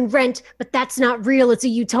characters in Rent, but that's not real. It's a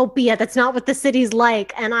utopia. That's not what the city's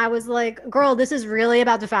like." And I was like, "Girl, this is really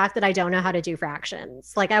about the fact that I don't know how to do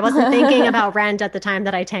fractions." Like, I wasn't thinking about Rent at the time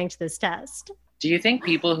that I tanked this test. Do you think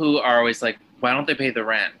people who are always like, why don't they pay the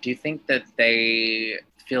rent? Do you think that they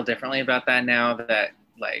feel differently about that now that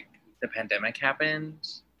like the pandemic happened?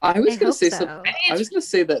 I was I gonna hope say so. something. I was gonna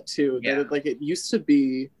say that too. Yeah. That it used to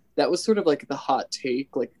be that was sort of like the hot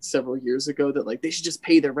take like several years ago that like they should just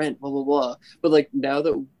pay their rent, blah blah blah. But like now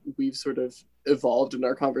that we've sort of evolved in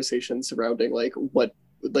our conversation surrounding like what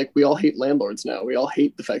like we all hate landlords now. We all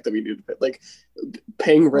hate the fact that we need to pay. Like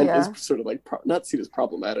paying rent Yeah. is sort of like not seen as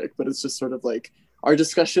problematic, but it's just sort of like our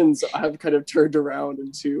discussions have kind of turned around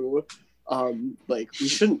into like we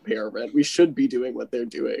shouldn't pay our rent. We should be doing what they're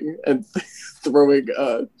doing and throwing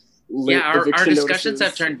Our eviction discussions notices.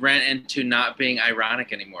 have turned Rent into not being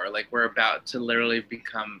ironic anymore. Like we're about to literally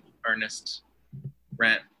become earnest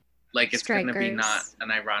Rent Like it's going to be Strikers. not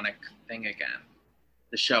an ironic thing again.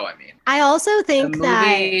 The show, I mean. I also The think that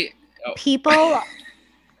movie. people,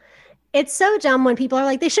 it's so dumb when people are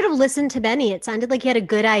like, they should have listened to Benny. It sounded like he had a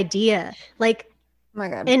good idea. Like Oh my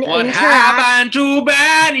god. an What interact. happened to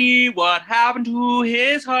Benny? What happened to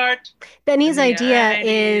his heart? Benny's The idea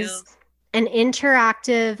is ideals. an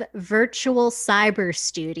interactive virtual cyber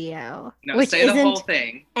studio, No, which say the isn't whole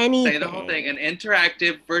thing. anything. Say the whole thing. An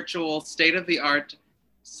interactive, virtual, state-of-the-art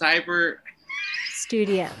cyber.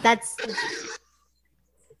 Studio. That's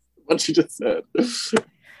What you just said.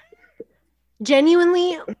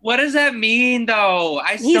 genuinely. What does that mean, though?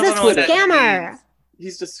 I He's still a don't know what that scammer. means.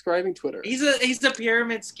 He's describing Twitter. He's a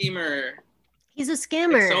pyramid schemer. He's a Like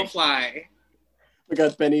scammer. SoFly. Oh my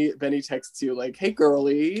god, Benny texts you like, "Hey,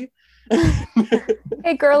 girly."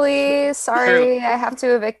 Hey, girly. Sorry, I have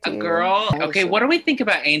to evict A you. girl. Okay, Allison. what do we think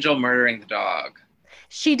about Angel murdering the dog?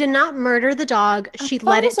 She did not murder the dog. I She thought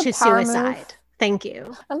led it it was a to power suicide. move. Thank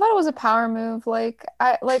you. I thought it was a power move.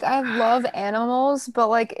 I love animals, but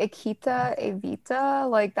like Akita, Evita,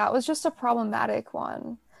 like that was just a problematic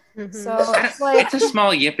one. Mhm. So it's like, It's a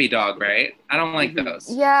small yippy dog, right? I don't like Mhm.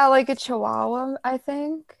 those. yeah, like a Chihuahua, I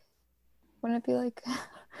think. Wouldn't it be like, I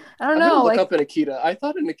don't I'm gonna know, look like, up an Akita. I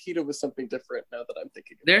thought an Akita was something different. Now that I'm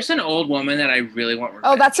thinking. about There's it. an old woman that I really want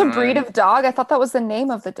oh, revenge that's a breed on. of dog. I thought that was the name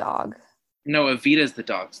of the dog. No, Evita's the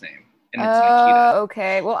dog's name, and it's an Akita.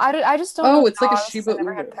 Okay. Well, I just don't Oh, know it's like a dogs 'cause Shiba I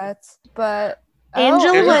never had Inu. pets, but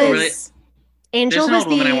Angel There's a was really- Angel There's an was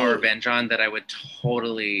old woman I want the revenge on that I would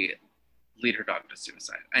totally lead her dog to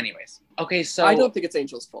suicide. Anyways, okay, so I don't think it's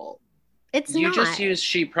Angel's fault. it's you not. just used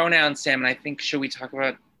she pronouns, Sam, and I think should we talk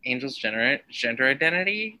about Angel's gender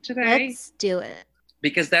identity today? Let's do it.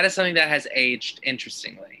 Because that is something that has aged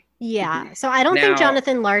interestingly. Yeah. So I don't think Now-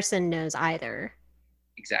 Jonathan Larson knows either.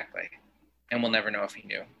 Exactly, and we'll never know if he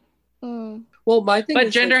knew. Mm. Well, my thing But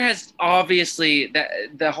is gender like, has obviously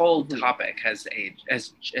the whole Mhm. topic has aged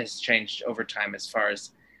has changed over time as far as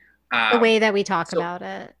The way that we talk so- about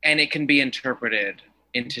it. and it can be interpreted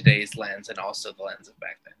in today's lens and also the lens of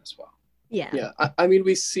back then as well. Yeah. yeah. I mean,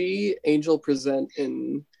 we see Angel present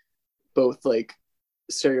in both like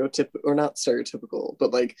not stereotypical,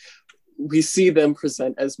 but like we see them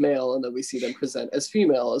present as male, and then we see them present as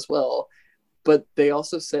female as well. But they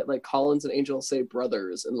also say like Collins and Angel say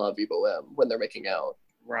brothers in La Vie Boheme when they're making out.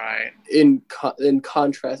 Right. In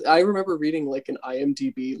contrast, I remember reading like an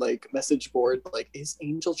IMDb like message board like, is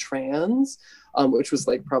Angel trans, which was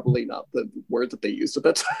like probably not the word that they used at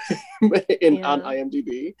that time on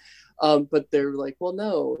IMDb, but they're like, well,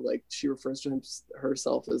 no, like she refers to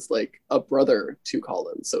herself as like a brother to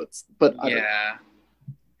Collins, so it's I don't know. Yeah.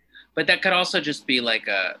 But that could also just be like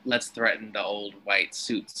a let's threaten the old white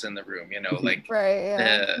suits in the room, you know, Mhm. like Right.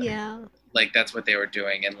 Yeah. Yeah. like that's what they were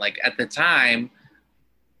doing. And like at the time,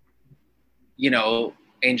 you know,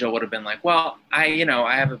 Angel would have been like, well, I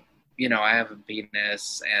have a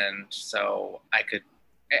penis, and so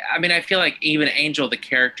I mean, I feel like even Angel, the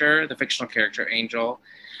character, the fictional character Angel,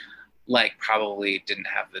 like probably didn't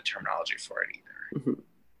have the terminology for it either.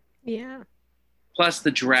 Yeah. Plus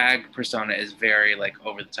the drag persona is very like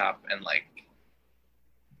over the top and like,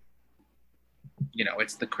 you know,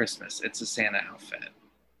 it's the Christmas, it's a Santa outfit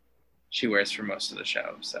she wears for most of the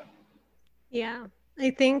show. So Yeah.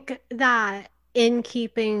 I think that in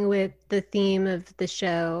keeping with the theme of the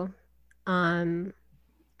show,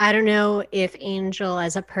 I don't know if Angel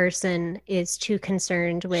as a person is too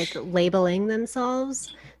concerned with labeling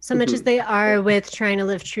themselves so much as they are with trying to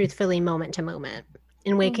live truthfully moment to moment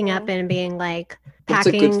and waking up and being like That's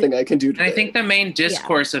a good packing. thing I can do and today. I think the main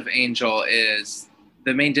discourse of Angel is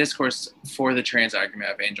the main discourse for the trans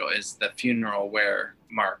argument of Angel is the funeral where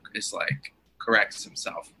Mark is like corrects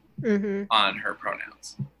himself Mhm. on her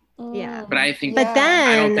pronouns. Yeah. But I think But Yeah. then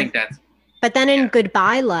I don't think that's But then in Yeah.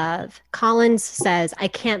 Goodbye Love, Collins says, I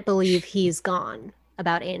can't believe he's gone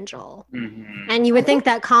about Angel. mhm. And you would think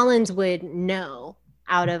that Collins would know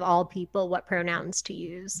out of all people what pronouns to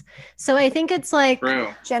use. So I think it's like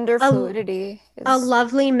True. Gender A- fluidity is a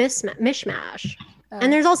lovely mishmash. uh,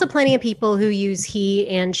 And there's also plenty of people who use he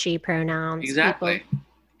and she pronouns. Exactly. People-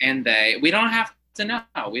 And we don't have to know.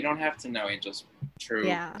 We don't have to know Angel's true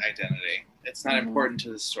Yeah. identity. It's not Mhm. important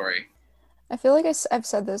to the story. I feel like I've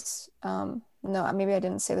said this. No, maybe I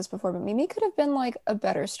didn't say this before, but Mimi could have been like a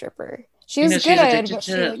better stripper. She You was know, she's good, addicted but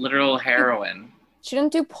to literal heroin. she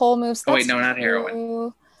didn't do pole moves. Oh, wait, That's no, not heroin.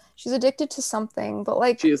 true. She's addicted to something, but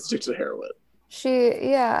like she is addicted to heroin.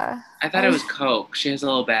 yeah. I thought it was Coke. She has a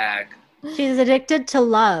little bag. She's addicted to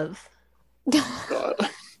love. God.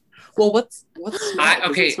 Well, what's smack?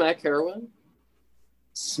 okay. Isn't smack heroin?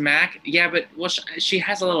 Smack, yeah, but well, she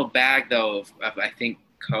has a little bag though of I think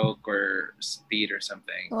coke or speed or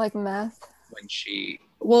something Like meth. when she.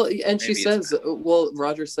 Well, and she Maybe it's says, well,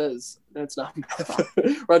 Roger says, that's not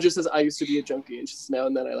Roger says, I used to be a junkie, and she says, now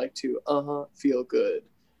and then I like to, feel good.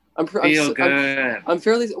 Feel good. I'm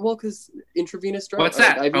fairly, well, because intravenous drug. What's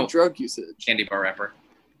that? IV drug usage. Candy bar wrapper.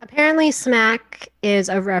 Apparently, smack is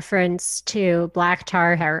a reference to black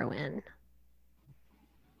tar heroin.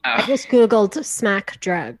 I just Googled smack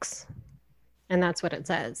drugs, and that's what it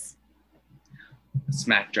says.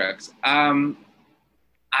 Smack drugs.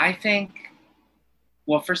 I think,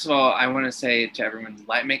 well, first of all, I want to say to everyone,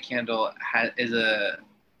 Light My Candle is a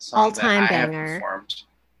song All-time that I banger. have performed.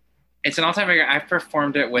 It's an all-time banger. I've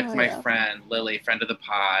performed it with my yeah. friend, Lily, friend of the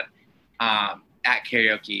pod, at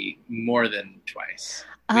karaoke more than twice.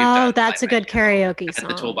 We've Oh, done that's a Light My good Candle karaoke at song.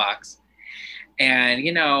 the Toolbox. And,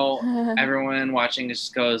 you know, everyone watching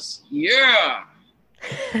just goes, yeah!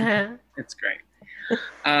 It's great.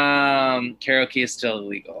 Karaoke is still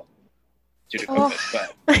illegal due to COVID,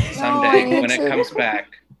 but I someday need when it to. comes back,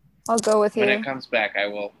 I'll go with when you. it comes back, I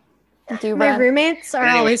will. Do My Rent. roommates are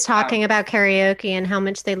Anyway, always talking about karaoke and how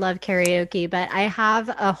much they love karaoke, but I have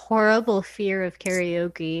a horrible fear of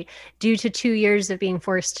karaoke due to 2 years of being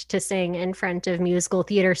forced to sing in front of musical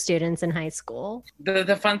theater students in high school.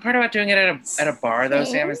 The fun part about doing it at a bar though,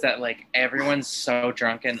 Same. Sam, is that like everyone's so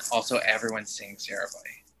drunk and also everyone sings terribly.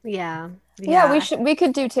 Yeah. Yeah, we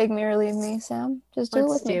could do Take Me or Leave Me, Sam. Just do it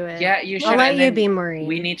Let's with me. do it. Yeah, you should. I'll let and you then be Maureen.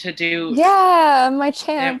 We need to do. Yeah, my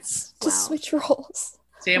chance to Wow. switch roles.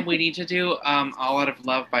 Sam, we need to do All Out of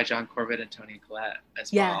Love by John Corbett and Toni Collette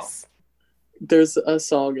as Yes. There's a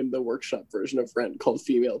song in the workshop version of Rent called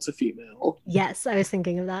Female to Female. Yes, I was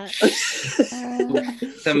thinking of that. well.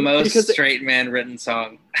 The most Because straight man written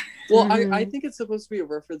song. Well, Mhm. I think it's supposed to be a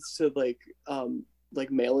reference to like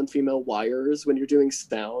male and female wires when you're doing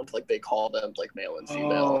sound, like they call them like male and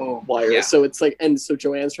female wires. yeah. So it's like, and so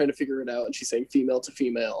Joanne's trying to figure it out, and she's saying female to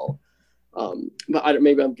female. But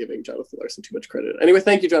maybe I'm giving Jonathan Larson too much credit. Anyway,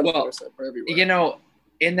 thank you, Jonathan Larson, for everywhere. You know,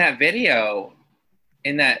 in that video,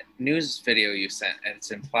 in that news video you sent,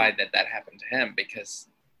 it's implied that happened to him because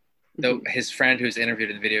his friend who's interviewed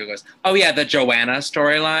in the video goes, "Oh yeah, the Joanna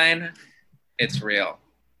storyline, it's real."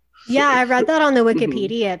 Yeah, I read that on the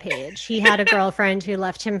Wikipedia page. He had a girlfriend who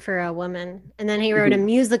left him for a woman, and then he wrote a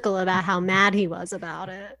musical about how mad he was about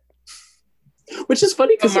it. Which is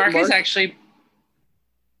funny But because Mark is actually,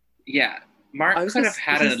 Mark I was could gonna have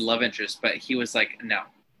had a he's- love interest, but he was like, no.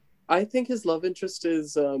 I think his love interest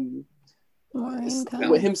is Maureen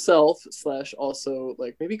Collins. himself / also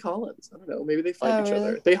like maybe Collins. I don't know. Maybe they find each really?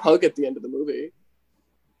 other. They hug at the end of the movie.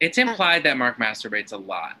 It's implied that Mark masturbates a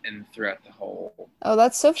lot and throughout the whole. Oh,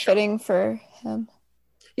 that's so fitting for him.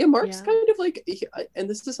 Yeah, Mark's Yeah. kind of like, and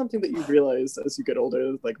this is something that you realize as you get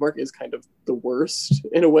older. Like Mark is kind of the worst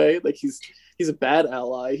in a way. Like he's a bad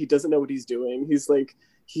ally. He doesn't know what he's doing. He's like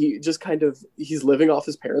he's living off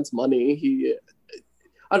his parents' money.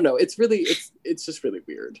 I don't know. It's just really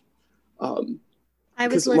weird. I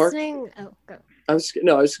was 'Cause Mark- listening. Oh, go. I was just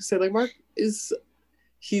gonna say like Mark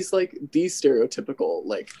he's like the stereotypical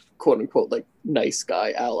like quote unquote like nice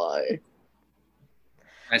guy ally.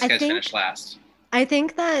 Nice I guys think- finished last. I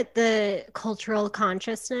think that the cultural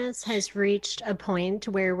consciousness has reached a point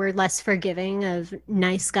where we're less forgiving of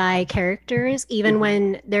nice guy characters, even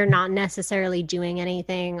when they're not necessarily doing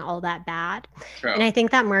anything all that bad. True. And I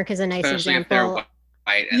think that Mark is a nice Especially if example. they're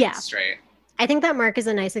white and Yeah. straight. I think that Mark is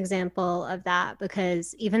a nice example of that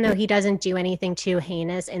because even though he doesn't do anything too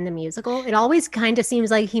heinous in the musical, it always kind of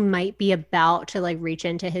seems like he might be about to like reach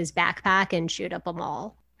into his backpack and shoot up a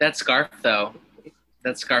mall. That scarf, though,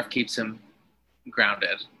 keeps him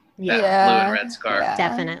grounded. Yeah, That blue and red scarf. Yeah.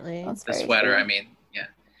 definitely. That's The very sweater, true. I mean, yeah.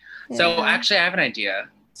 So Yeah. actually, I have an idea.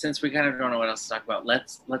 Since we kind of don't know what else to talk about,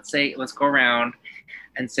 let's go around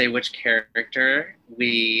and say which character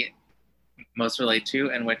we most relate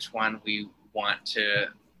to and which one we want to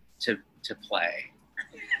play.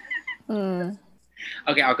 Hmm.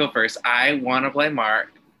 Okay, I'll go first. I want to play Mark.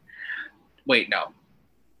 Wait, no.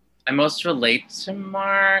 I most relate to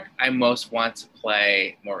Mark. I most want to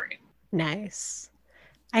play Maureen. Nice.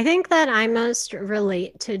 I think that I most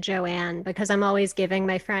relate to Joanne because I'm always giving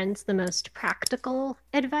my friends the most practical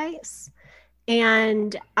advice.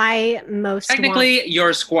 And I most Technically,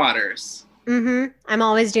 you're squatters. I'm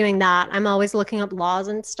always doing that. I'm always looking up laws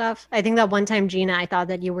and stuff. I think that one time, Gina, I thought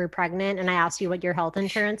that you were pregnant and I asked you what your health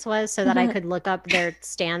insurance was so that I could look up their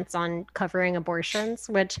stance on covering abortions,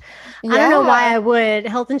 which I don't know why I would.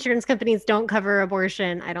 Health insurance companies don't cover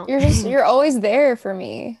abortion. I don't think. You're always there for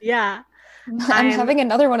me. Yeah. I'm having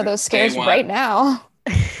another one of those scares Day one. right now.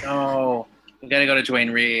 No, we gotta go to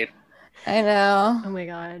Dwayne Reed, I know. Oh my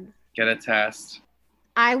God. get a test.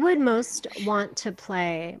 I would most want to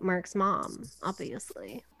play Mark's mom,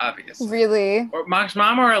 obviously. Obviously. Really? Or Mark's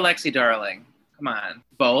mom or Alexi Darling? Come on.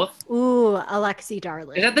 Both? Ooh, Alexi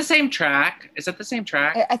Darling. Is that the same track? Is that the same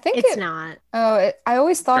track? I think It's not. I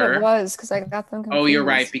always thought Sure. it was because I got them confused. Oh, you're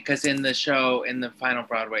right. Because in the show, in the final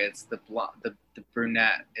Broadway, it's the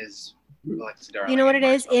brunette is Alexi Darling. You know what and it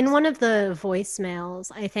Mark's is? mom In one of the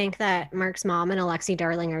voicemails, I think that Mark's mom and Alexi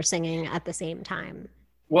Darling are singing at the same time.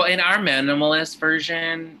 Well, in our minimalist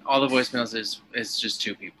version, all the voicemails is just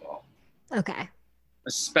two people, Okay.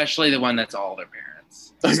 especially the one that's all their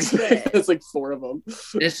parents. It's like 4 of them.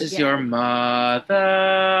 This is Yeah. your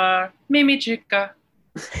mother, Mimi Chica.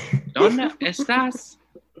 ¿Dónde estás,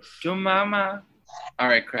 tu mama? All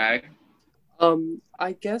right, Craig.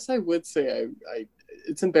 I guess I would say I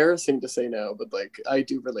it's embarrassing to say now, but like I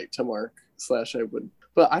do relate to Mark / I would,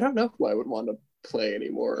 but I don't know who I would want to play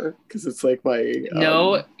anymore because it's like my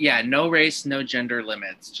No race, no gender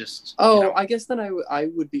limits. Just I guess then I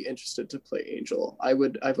would be interested to play Angel.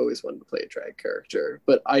 I've always wanted to play a drag character,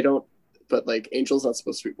 but I don't. But like Angel's not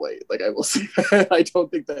supposed to be white. Like I will say, I don't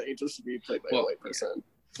think that Angel should be played by a white person.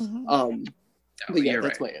 Mhm. But yeah, you're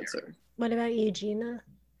that's right. my answer. What about you, Gina?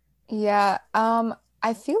 Yeah.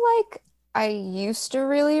 I feel like I used to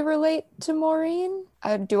really relate to Maureen.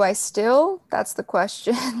 Do I still? That's the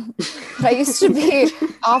question. But I used to be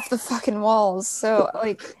off the fucking walls. So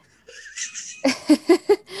like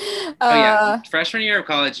Freshman year of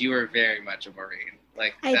college, you were very much a Maureen.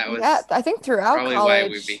 Like that was yeah, I think throughout probably college. why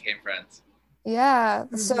we became friends. Yeah.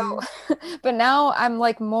 So but now I'm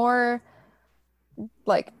like more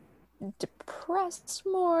like depressed,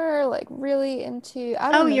 more like really into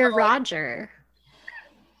I don't know, You're like- Roger.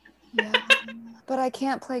 Yeah. But I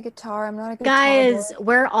can't play guitar. I'm not a guitar Guys, boy.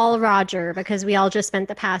 we're all Roger because we all just spent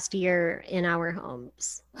the past year in our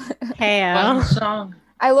homes. Hey, One song.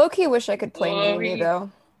 I low-key wish I could play Glory. Mimi though.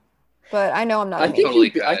 But I know I'm not I gonna think be. totally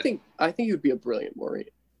you'd be, I could. think you'd be a brilliant Maureen.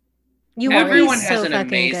 you would Everyone be has so an fucking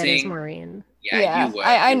good as amazing- Maureen. Yeah, you would.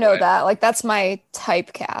 I you know would. that. Like that's my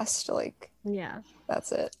typecast. Like Yeah.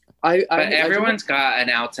 that's it. I But do- everyone's got an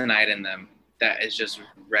out tonight in them that is just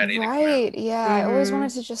ready to come out. Right. Yeah. I always Mhm.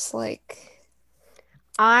 wanted to just like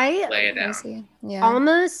I Lay it down. crazy. Yeah.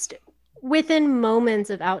 almost within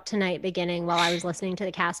moments of Out Tonight beginning while I was listening to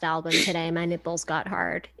the cast album today, my nipples got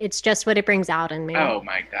hard. It's just what it brings out in me. Oh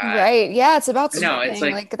my god. Right. Yeah. It's about No, it's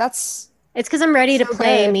something. like- Like that's It's because I'm ready to So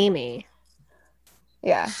play good. Mimi.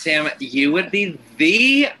 yeah. Sam, you would be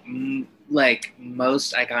the like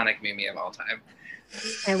most iconic Mimi of all time.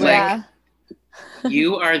 I would. Like- Yeah.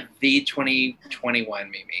 You are the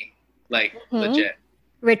 2021 Mimi. Like Mhm. legit.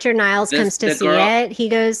 Richard Niles This- comes to the see girl- it. He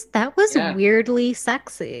goes, "That was Yeah. weirdly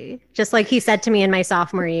sexy," just like he said to me in my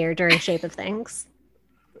sophomore year during Shape of Things.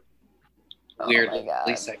 Oh my Weirdly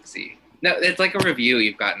God. sexy. No, it's like a review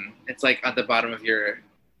you've gotten. It's like at the bottom of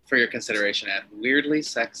for your consideration ad. Weirdly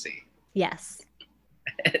sexy. Yes,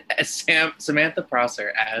 Samantha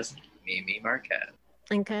Prosser as Mimi Marquez.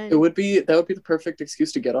 okay. That would be the perfect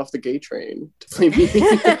excuse to get off the gay train to play me.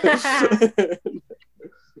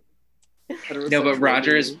 No, but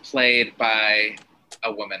Roger is played by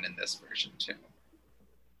a woman in this version too.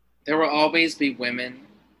 There will always be women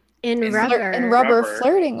In in Rubber. And Rubber Rubber.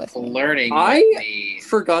 flirting with me. flirting I with me.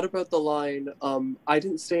 forgot about the line. I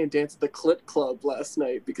didn't stay and dance at the Clit Club last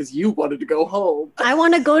night because you wanted to go home. I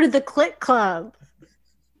want to go to the Clit Club.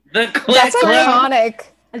 The That's clip club. iconic.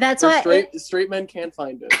 That's Where what straight men can't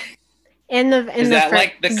find it. in the Is that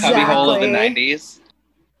like the cubbyhole of the Exactly. 90s?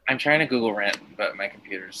 I'm trying to Google rent, but my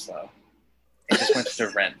computer's slow. It just went to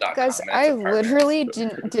rent.com. Guys, and it's I apartments. literally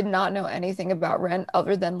did not know anything about Rent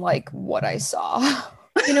other than like what I saw.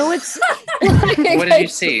 you know what's What did I- you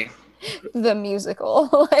see? The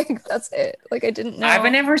musical. Like that's it. Like I didn't know. I've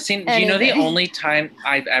never seen. Do you know the anything. only time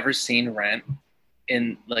I've ever seen Rent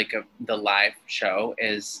in like the live show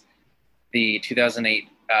is the 2008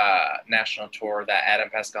 national tour that Adam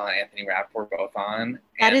Pascal and Anthony Rapp were both on.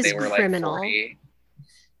 That and is they were criminal. Like 40,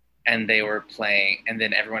 and they were playing, and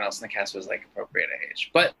then everyone else in the cast was like appropriate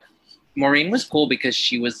age. But Maureen was cool because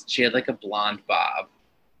she had like a blonde bob.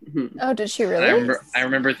 Mhm. Oh, did she And really? I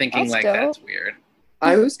remember thinking That's like dope. that's weird.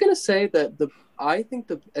 I was gonna say that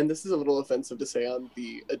and this is a little offensive to say on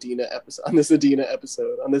this Adina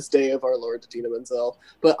episode, on this day of our Lord Adina Menzel,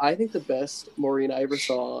 but I think the best Maureen I ever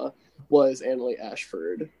saw was Annalie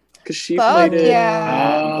Ashford. Because she Fuck played it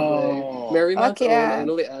yeah. Oh. Mary Fuck Montone, yeah.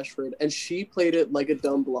 Annalie Ashford, and she played it like a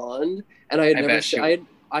dumb blonde. And I had I never bet she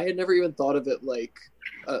I had never even thought of it like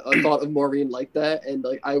a thought of Maureen like that, and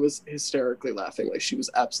like I was hysterically laughing. Like she was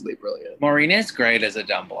absolutely brilliant. Maureen is great as a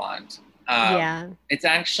dumb blonde. yeah. It's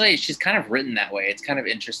actually, she's kind of written that way. It's kind of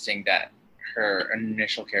interesting that her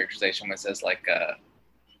initial characterization was as like a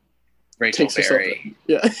Rachel Takes herself,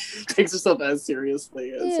 Berry. takes herself as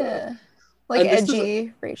seriously as. Yeah. Like and this is-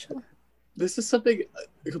 edgy Rachel. This is something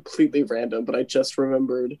completely random, but I just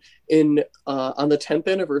remembered in on the 10th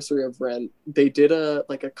anniversary of Rent, they did a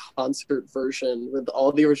concert version with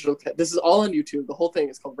all the original. This is all on YouTube. The whole thing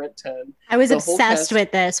is called Rent 10. I was The whole obsessed cast-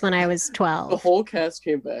 with this when I was The 12. whole cast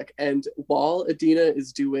came back, and while Adina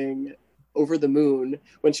is doing Over the Moon,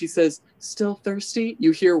 when she says "Still thirsty,"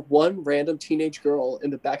 you hear one random teenage girl in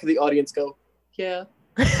the back of the audience go, "Yeah."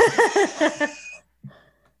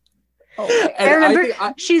 Oh, And I remember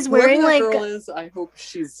think she's whoever wearing that like girl is, I hope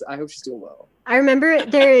she's doing well. I remember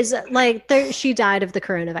there's like she died of the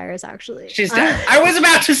coronavirus actually. She's dead. I was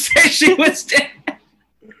about to say she was dead.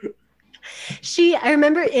 I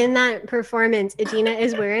remember in that performance, Adina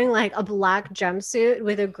is wearing like a black jumpsuit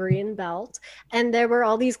with a green belt. And there were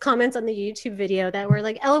all these comments on the YouTube video that were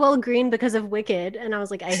like, LOL green because of Wicked. And I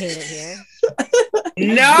was like, I hate it here.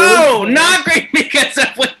 No, not great because of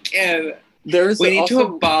Wicked. There's We need to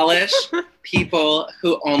also abolish people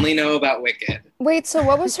who only know about Wicked. wait, so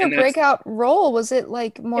what was her And that's- breakout role? Was it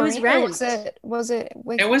like Maureen? was or Rent. Was it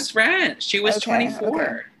Wicked? It was Rent. She was Okay,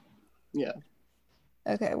 24. yeah.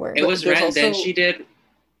 Okay, word. It was There's Rent. Then also- she did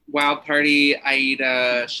Wild Party,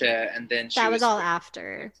 Aida shit, and then she That was all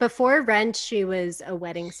after. Before Rent, she was a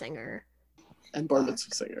wedding singer. and Bar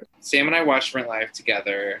Mitzvah singer. Sam and I watched Rent Live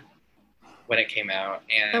together when it came out,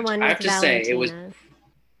 The and one I with have to say it was Valentina.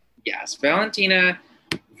 Valentina.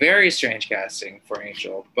 Very strange casting for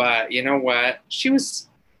Angel, but you know what? She was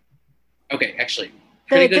okay. Actually,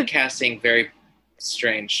 pretty good casting. Very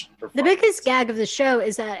strange performance. The biggest gag of the show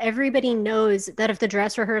is that everybody knows that if the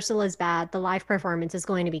dress rehearsal is bad, the live performance is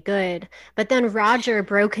going to be good. But then Roger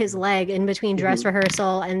broke his leg in between dress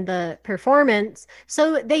rehearsal and the performance.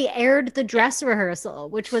 So they aired the dress rehearsal,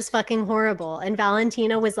 which was fucking horrible. And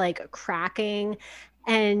Valentina was like cracking.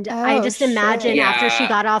 And I Oh, just shit. imagine after she Yeah.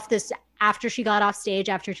 got off stage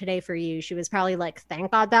after Today for You, she was probably like,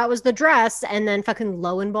 thank God that was the dress. And then fucking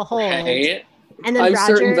lo and behold. Right? And then I'm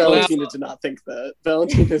Roger certain Valentina did not think that.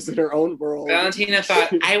 Valentina's in her own world. Valentina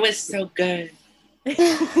thought I was so good,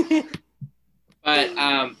 but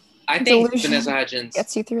I think Delusion Vanessa Hudgens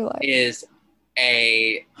Gets you through life. is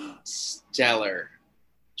a stellar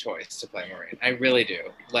choice to play Maureen. I really do.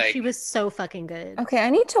 Like she was so fucking good. Okay, I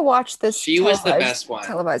need to watch this. She was the best one.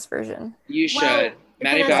 Televised version. you should. Well,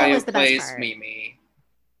 Maddie Vanessa Value was the best plays part. Mimi.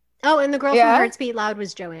 Oh, and the girl Yeah? from Hearts Beat Loud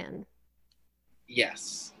was Joanne.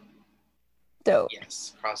 Yes, Dope.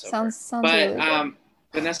 yes, crossover. Sounds But really good.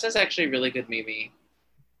 Vanessa's actually really good Mimi.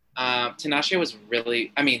 Tinashe was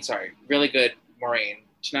really good Maureen.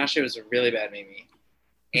 Tinashe was a really bad Mimi.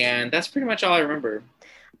 And that's pretty much all I remember.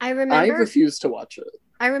 I I remember refuse to watch it.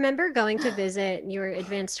 I remember going to visit your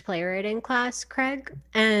advanced playwriting class, Craig,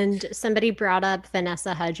 and somebody brought up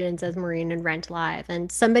Vanessa Hudgens as Maureen in Rent Live,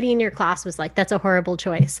 and somebody in your class was like, "That's a horrible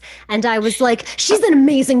choice," and I was like, "She's an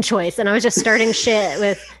amazing choice," and I was just starting shit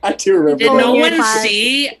with, I do remember. Did Oh, no your one class.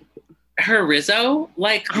 see her Rizzo?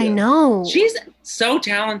 Like, I know. she's so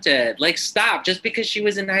talented. Like, stop. Just because she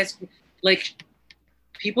was in high school, like,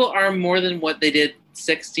 people are more than what they did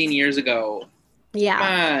 16 years ago.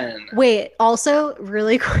 Yeah. Come on. Wait, also,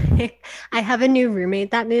 really quick, I have a new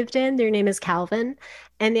roommate that moved in. Their name is Calvin.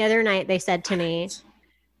 And the other night they said to me,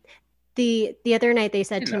 the other night they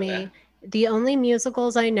said Didn't to know me, that. the only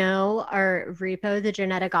musicals I know are Repo the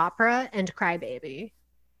Genetic Opera and Crybaby.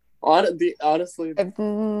 Honestly, I've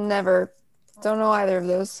never, don't know either of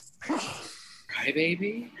those.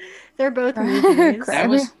 Crybaby? They're both movies. That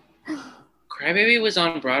was Crybaby was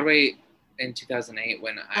on Broadway in 2008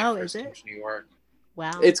 when I Oh, first is came it? to New York.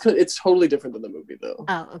 Wow. it's totally different than the movie, though.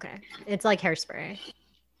 Oh, okay. It's like Hairspray.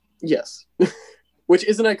 Yes. Which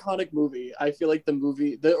is an iconic movie. I feel like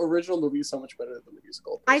the original movie is so much better than the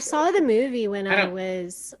musical. I saw the movie when I I don't-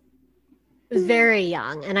 was very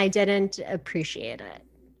young and I didn't appreciate it.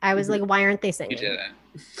 I was like, why aren't they You singing? didn't.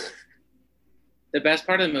 The best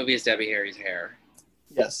part of the movie is Debbie Harry's hair.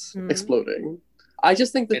 Yes, Mhm. exploding. I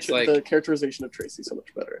just think It's like- the characterization of Tracy is so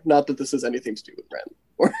much better. Not that this has anything to do with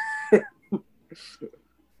Rent.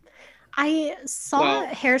 I saw Well-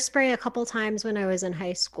 Hairspray a couple times when I was in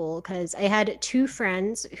high school because I had two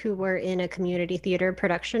friends who were in a community theater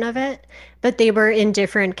production of it, but they were in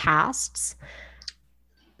different casts.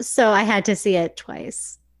 So I had to see it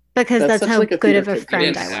twice because That's that's such how like a good of theater a kid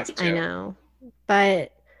friend game. I You didn't was. have I to. know.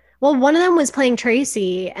 But well, one of them was playing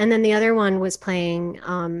Tracy and then the other one was playing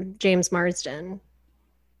James Marsden.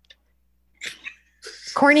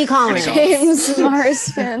 Corny Collins. Collins. James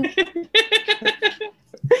Marsden.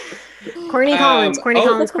 Corny Collins, Corny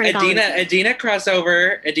Collins, Corny Collins. Adina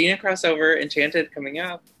crossover, Enchanted coming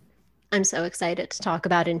up. I'm so excited to talk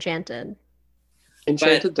about Enchanted.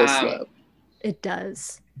 Enchanted does slap. It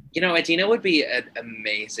does. You know, Adina would be an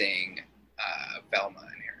amazing Velma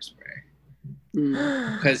in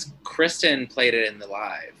Hairspray. Because Kristen played it in the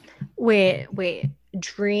live. Wait.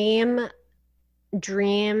 Dream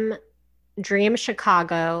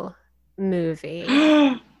Chicago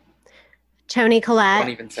movie. Toni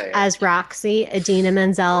Collette as Roxy, Idina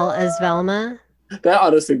Menzel as Velma. That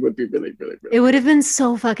honestly would be really, really, really It would have been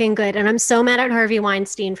so fucking good. And I'm so mad at Harvey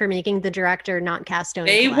Weinstein for making the director not cast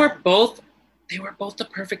Toni Collette. They were both the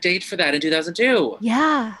perfect age for that in 2002.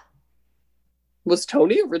 Yeah. Was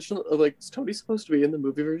Toni supposed to be in the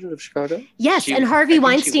movie version of Chicago? Yes, and Harvey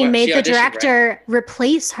Weinstein made the director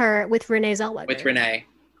replace her with Renee Zellweger. With Renee.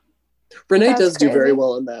 Renee does do very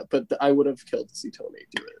well in that, but I would have killed to see Toni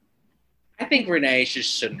do it. I think Renee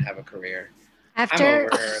shouldn't have a career. I'm After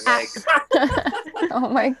over her. Like, Oh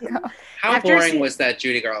my god. how boring was that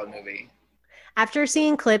Judy Garland movie? After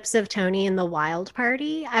seeing clips of Toni in the Wild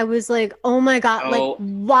Party, I was like, oh my God, like,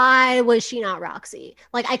 why was she not Roxy?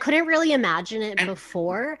 Like, I couldn't really imagine it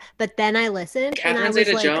before, but then I listened and I was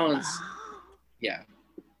Zeta-Jones. Yeah.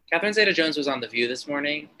 Catherine Zeta-Jones was on The View this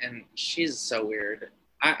morning, and she's so weird.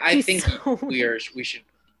 I think so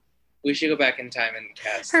we should go back in time and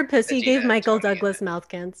cast her pussy Adina gave and Michael Toni Douglas mouth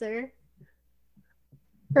cancer.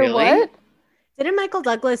 For Really? what? Didn't Michael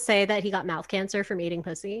Douglas say that he got mouth cancer from eating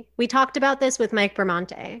pussy? We talked about this with Mike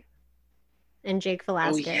Bramante and Jake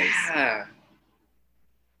Velasquez. Oh, yeah.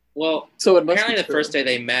 Well, so it must apparently the first day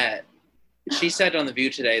they met, she said on The View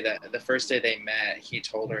today that the first day they met, he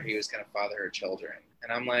told her he was going to father her children.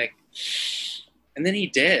 And I'm like, and then he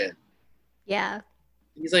did. Yeah.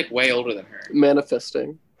 He's like way older than her.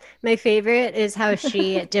 Manifesting. My favorite is how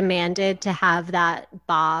she demanded to have that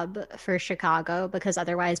bob for Chicago because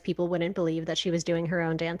otherwise people wouldn't believe that she was doing her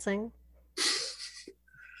own dancing.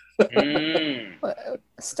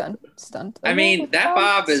 Stunt. I mean, that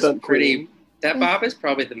bob is Stunt pretty. queen. That bob is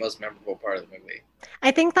probably the most memorable part of the movie.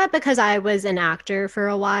 I think that because I was an actor for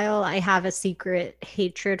a while, I have a secret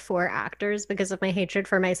hatred for actors because of my hatred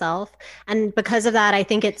for myself. And because of that, I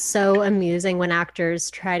think it's so amusing when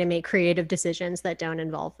actors try to make creative decisions that don't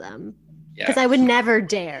involve them. Because I would never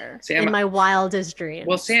dare in my wildest dreams.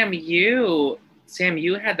 Well, Sam, you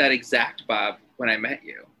had that exact bob when I met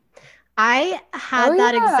you. I had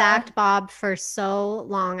that exact bob for so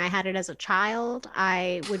long. I had it as a child.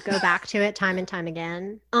 I would go back to it time and time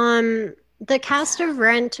again. The cast of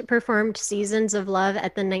Rent performed Seasons of Love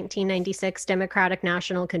at the 1996 Democratic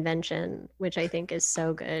National Convention, which I think is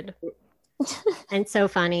so good and so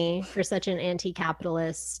funny for such an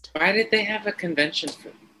anti-capitalist. Why did they have a convention for?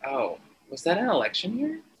 Oh, was that an election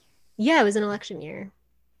year? Yeah, it was an election year.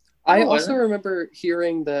 I also remember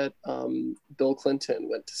hearing that Bill Clinton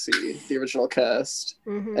went to see the original cast,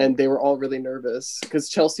 and they were all really nervous because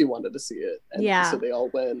Chelsea wanted to see it, and so they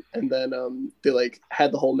all went. And then they like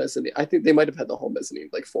had the whole mezzanine. I think they might have had the whole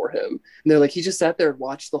mezzanine like for him, and they're like, he just sat there and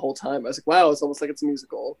watched the whole time. I was like, wow, it's almost like it's a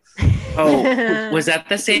musical. Oh, was that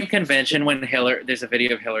the same convention when Hillary? There's a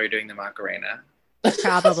video of Hillary doing the Macarena.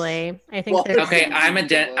 Probably. I think. Well, okay, I'm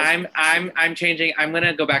changing. I'm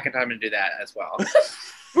gonna go back in time and do that as well.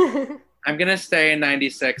 I'm gonna stay in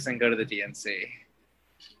 96 and go to the DNC.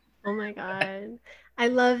 Oh my god. I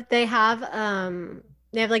love they have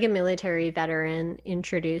like a military veteran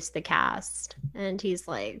introduce the cast, and he's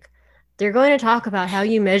like, they're going to talk about how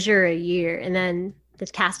you measure a year, and then the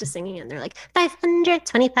cast is singing and they're like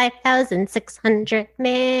 525,600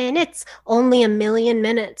 minutes, only 1 million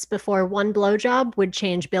minutes before one blowjob would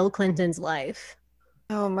change Bill Clinton's life.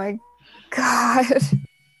 Oh my god.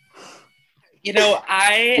 You know,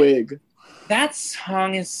 Wig. That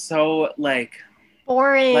song is so like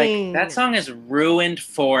boring. Like that song is ruined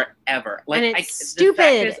forever. Like, and it's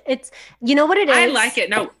stupid. It's you know what it is. I like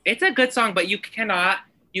it. No, it's a good song, but you cannot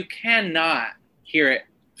hear it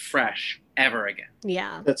fresh ever again.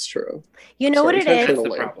 Yeah, that's true. You know what it is. That's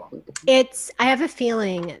the problem. I have a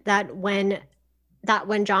feeling that when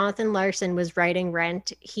Jonathan Larson was writing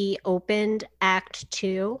Rent, he opened Act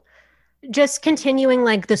 2. Just continuing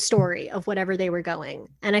like the story of whatever they were going.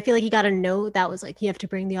 And I feel like he got a note that was like, you have to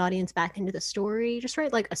bring the audience back into the story. Just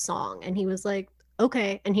write like a song. And he was like,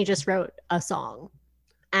 okay. And he just wrote a song.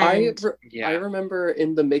 And I remember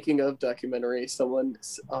in the making of documentary, someone,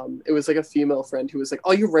 it was like a female friend who was like,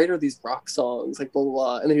 all you write are these rock songs, like blah, blah,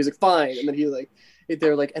 blah. And then he was like, fine. And then he like,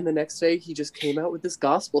 they're like, and the next day he just came out with this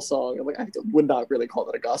gospel song. I'm like, I would not really call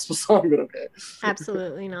that a gospel song, but okay.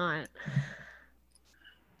 Absolutely not.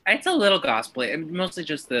 It's a little gospel, and mostly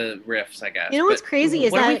just the riffs, I guess. You know what's But crazy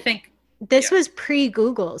is what do we that think? this Yeah. was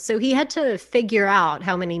pre-Google, so he had to figure out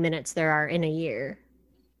how many minutes there are in a year.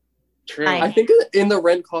 True. I think in the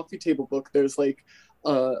Rent coffee table book, there's like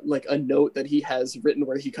a note that he has written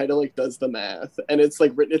where he kind of like does the math, and it's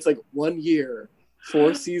like written. It's like 1 year,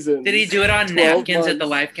 4 seasons. Did he do it on 12 napkins at the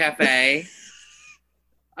months. Life Cafe?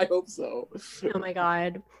 I hope so. Oh my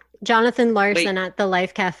God. Jonathan Larson at the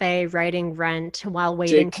Life Cafe writing Rent while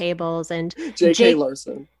waiting tables, and J.K.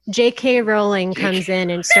 Larson. J.K. Rowling J.K. comes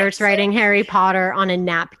in and starts writing Harry Potter on a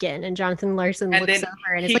napkin, and Jonathan Larson And looks then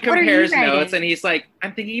over and is he like, "What are you compares writing?" notes, and he's like,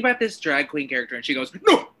 "I'm thinking about this drag queen character," and she goes,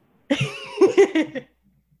 "No."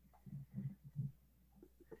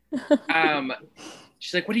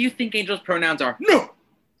 She's like, "What do you think Angel's pronouns are?" No.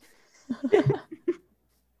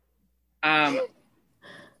 I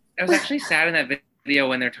was actually sad in that video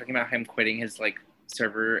when they're talking about him quitting his like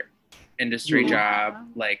server industry job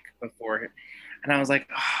like before, and I was like,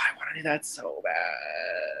 "Oh, I want to do that so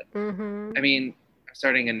bad." Mhm. I mean, I'm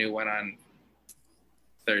starting a new one on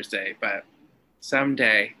Thursday, but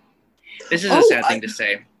someday. This is a sad thing to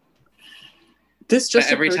say. This just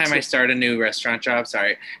But every time I start a new restaurant job,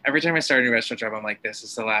 I'm like, this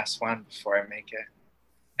is the last one before I make it,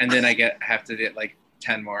 and then I have to get like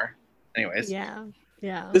 10 more. Anyways, Yeah.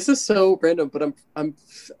 This is so random, but I'm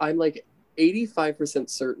like 85%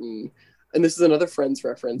 certain, and this is another Friends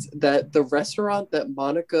reference, that the restaurant that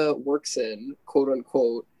Monica works in, quote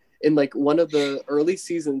unquote, in like one of the early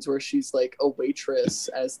seasons where she's like a waitress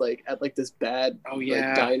as like at like this bad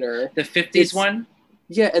like, diner, the 50s one.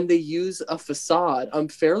 Yeah, and they use a facade. I'm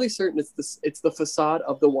fairly certain it's the facade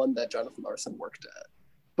of the one that Jonathan Larson worked at,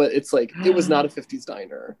 but it's like it was not a 50s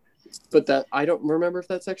diner. But that I don't remember if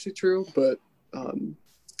that's actually true. But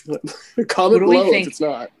comment below if it's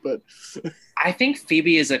not. But I think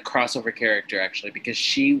Phoebe is a crossover character actually, because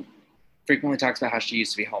she frequently talks about how she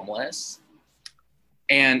used to be homeless.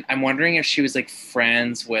 And I'm wondering if she was like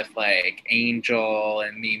friends with like Angel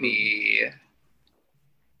and Mimi. I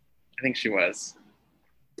think she was.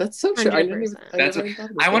 That's so true. I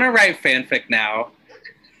want to write fanfic now.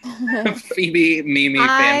 Phoebe, Mimi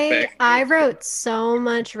fanfic. I wrote so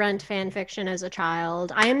much Rent fanfiction as a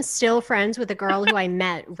child. I am still friends with a girl who I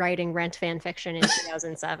met writing Rent fanfiction in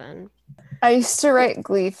 2007. I used to write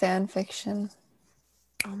Glee fanfiction.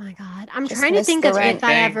 Oh my God. I'm trying to think of if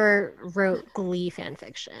I ever wrote Glee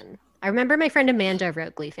fanfiction. I remember my friend Amanda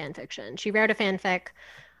wrote Glee fanfiction. She wrote a fanfic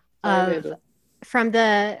from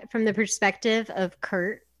the perspective of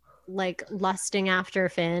Kurt, like lusting after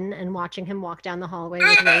Finn and watching him walk down the hallway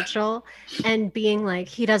with Rachel and being like,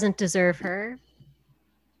 he doesn't deserve her.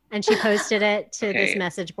 And she posted it to this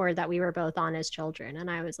message board that we were both on as children. And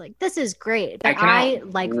I was like, this is great. But I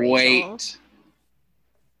like Rachel.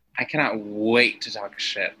 I cannot wait to talk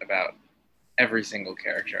shit about every single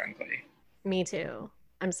character on Glee. Me too.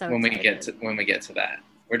 I'm so excited. When we get to that.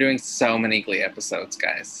 We're doing so many Glee episodes,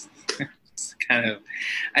 guys. It's kind of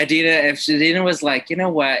if Adina was like, you know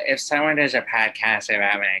what, if someone does a podcast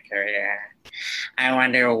about my career, I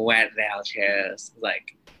wonder what they'll choose.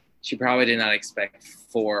 Like, she probably did not expect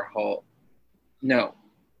 4 whole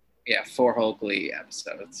Glee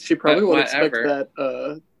episodes. She probably would expect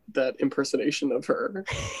that impersonation of her.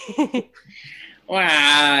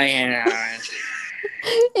 Well, you know,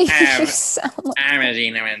 I'm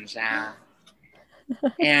Adina Menzel,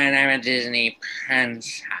 and I'm a Disney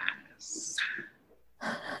princess.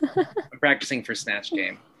 I'm practicing for Snatch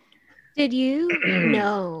Game. Did you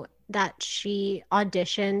know that she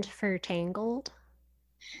auditioned for Tangled?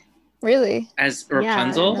 Really? As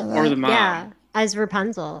Rapunzel or the mom? Yeah, as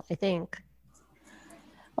Rapunzel, I think.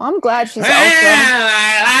 Well, I'm glad she's also.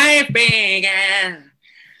 My life began.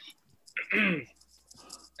 I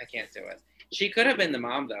can't do it. She could have been the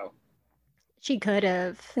mom, though. She could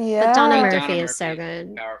have. Yeah. But Donna Murphy is so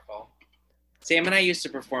good. Powerful. Sam and I used to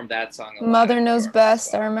perform that song a lot. Mother Knows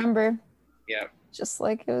Best, I remember. Yeah. Just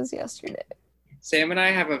like it was yesterday. Sam and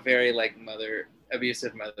I have a very like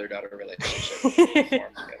abusive mother-daughter relationship. We perform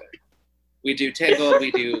together. We do Tangled,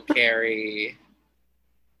 we do Carrie.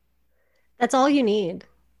 That's all you need.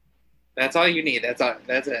 That's all you need. That's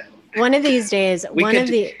it. One of these days, we could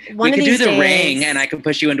do the Ring, and I could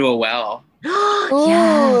push you into a well.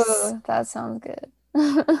 Yes, that sounds good.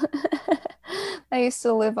 I used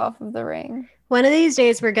to live off of the Ring. One of these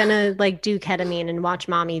days, we're gonna like do ketamine and watch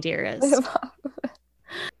Mommy Dearest.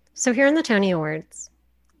 So here in the Tony Awards,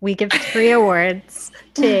 we give 3 awards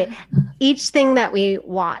to each thing that we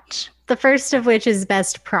watch. The first of which is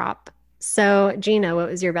best prop. So Gina, what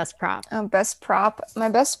was your best prop? Best prop. My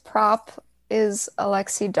best prop is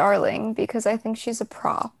Alexi Darling because I think she's a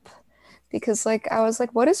prop. because like I was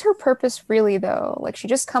like, what is her purpose really though? Like she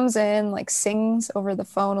just comes in, like sings over the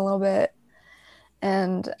phone a little bit,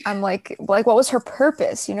 and I'm like what was her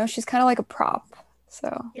purpose? You know, she's kind of like a prop.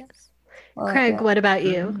 So Yes. well, Craig, yeah. what about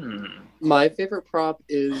you? My favorite prop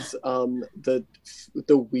is the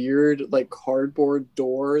weird like cardboard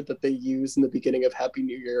door that they use in the beginning of Happy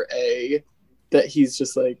New Year A, that he's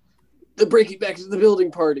just like the breaking back to the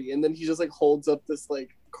building party, and then he just like holds up this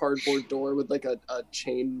like cardboard door with like a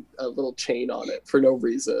little chain on it for no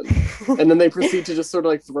reason, and then they proceed to just sort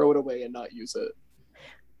of like throw it away and not use it.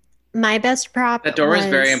 My best prop. That door was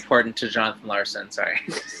very was- important to Jonathan Larson. Sorry.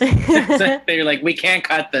 They were like, we can't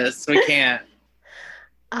cut this. We can't.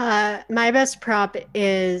 My best prop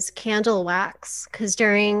is candle wax, because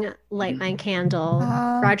during Light My Candle,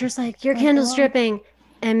 Roger's like, your candle's dripping.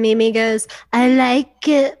 And Mimi goes, I like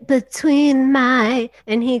it between my,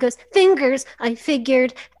 and he goes, fingers, I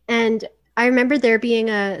figured. And I remember there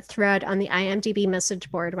being a thread on the IMDb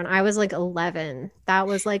message board when I was like 11. That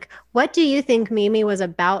was like, what do you think Mimi was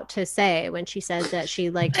about to say when she said that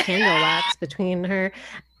she liked candle wax between her?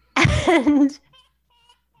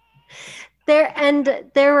 There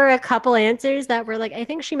were a couple answers that were like, I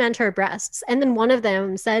think she meant her breasts. And then one of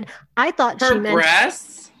them said, I thought she Her meant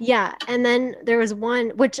breasts? Yeah. And then there was one,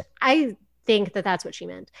 which I think that that's what she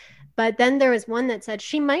meant. But then there was one that said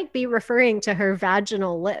she might be referring to her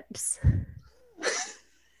vaginal lips.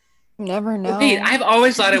 Never know. Wait, I've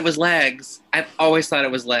always thought it was legs. Oh, I don't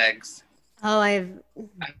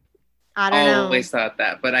know. Always thought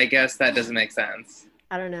that, but I guess that doesn't make sense.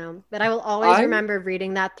 I don't know. But I will always remember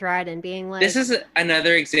reading that thread and being like, This is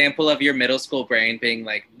another example of your middle school brain being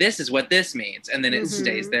like, this is what this means. And then it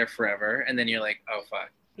stays there forever. And then you're like, oh, fuck.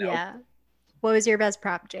 Nope. Yeah. What was your best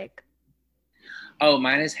prop, Jake? Oh,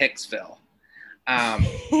 mine is Hicksville.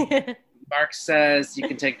 Mark says you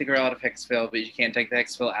can take the girl out of Hicksville, but you can't take the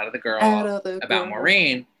Hicksville out of the girl about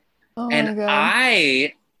Maureen. Oh and my God.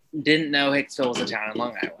 I didn't know Hicksville was a town in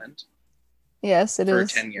Long Island Yes, it for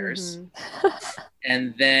is. 10 years.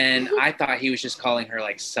 And then I thought he was just calling her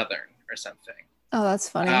like Southern or something. Oh, that's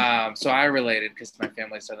funny. So I related because my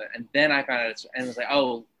family's Southern. And then I found out and was like,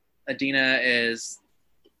 oh, Adina is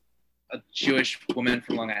a Jewish woman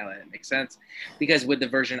from Long Island. It makes sense. Because with the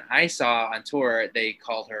version I saw on tour, they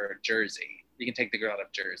called her Jersey. You can take the girl out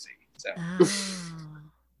of Jersey. So it's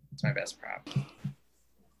my best prop.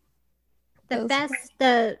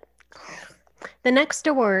 The next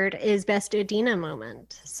award is Best Adina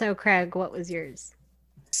Moment. So, Craig, what was yours?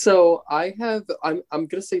 So I'm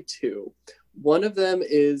gonna say two. One of them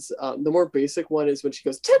is the more basic one is when she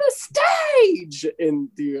goes to the stage in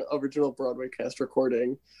the original Broadway cast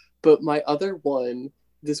recording. But my other one,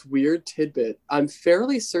 this weird tidbit, I'm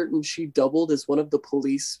fairly certain she doubled as one of the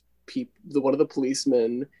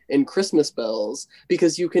policemen in Christmas Bells,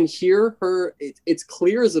 because you can hear her. It's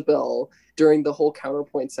clear as a bell during the whole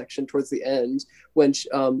counterpoint section towards the end when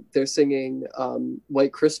they're singing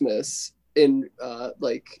White Christmas in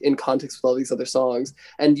context with all these other songs,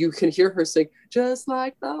 and you can hear her sing just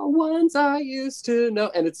like the ones I used to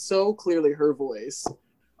know, and it's so clearly her voice.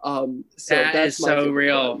 So that that's is so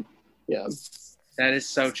real. one. Yeah, that is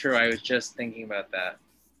so true. I was just thinking about that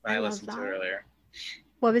when I love listened to that. it earlier.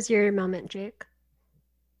 What was your moment, Jake?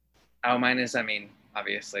 Oh, mine is,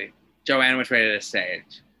 obviously, Joanne was ready to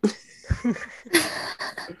stage.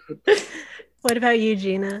 What about you,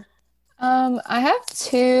 Gina? I have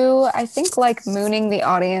two. I think like mooning the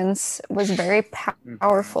audience was very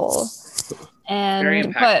powerful. And very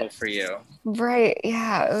impactful for you. Right,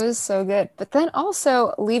 yeah, it was so good. But then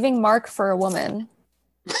also leaving Mark for a woman.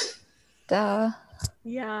 Duh.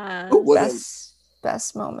 Yeah.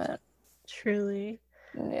 Best moment. Truly.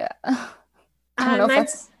 Yeah. I don't know if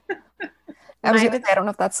that's I was gonna say I don't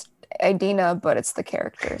know if that's Adina, but it's the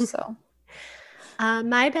character, so.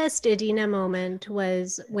 My best Adina moment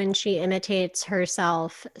was when she imitates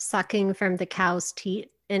herself sucking from the cow's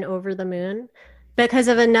teat in Over the Moon, because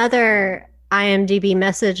of another IMDb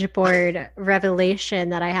message board revelation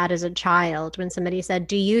that I had as a child when somebody said,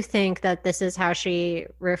 do you think that this is how she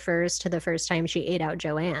refers to the first time she ate out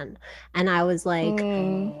Joanne? And I was like,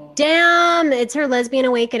 damn, it's her lesbian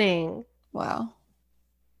awakening. Wow.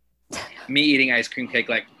 Me eating ice cream cake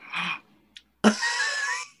like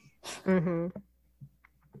Mm-hmm.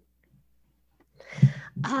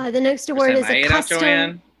 The next award is a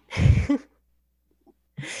custom.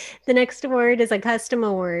 The next award is a custom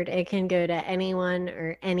award. It can go to anyone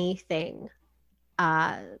or anything.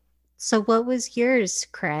 So what was yours,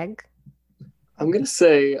 Craig? I'm gonna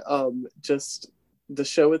say just the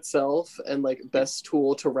show itself and like best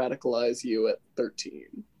tool to radicalize you at 13.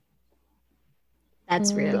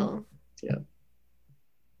 That's real. Yeah.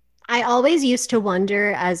 I always used to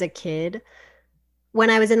wonder as a kid when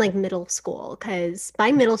I was in like middle school, because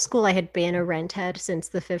by middle school I had been a rent head since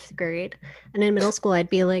the 5th grade. And in middle school, I'd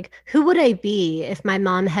be like, who would I be if my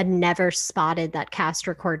mom had never spotted that cast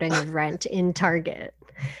recording of Rent in Target?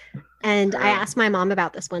 And I asked my mom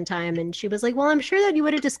about this one time, and she was like, well, I'm sure that you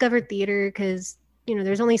would have discovered theater because, you know,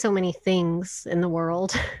 there's only so many things in the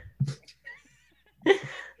world.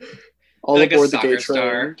 All Like a aboard the gay soccer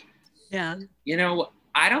star. train. Yeah. You know,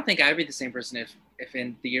 I don't think I'd be the same person if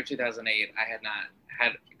in the year 2008 I had not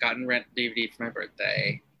had gotten Rent DVD for my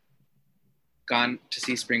birthday, gone to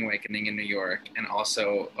see Spring Awakening in New York, and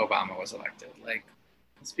also Obama was elected. Like,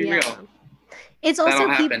 let's be real. It's That also all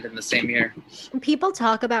happened in the same year. people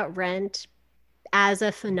talk about Rent as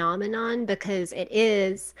a phenomenon because it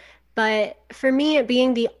is, but for me, it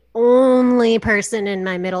being the only person in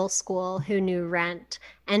my middle school who knew Rent,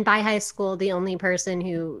 and by high school, the only person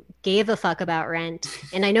who gave a fuck about Rent.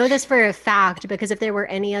 And I know this for a fact because if there were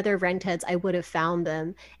any other Rent heads, I would have found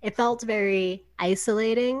them. It felt very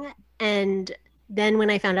isolating. And then when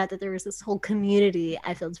I found out that there was this whole community,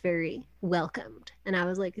 I felt very welcomed. And I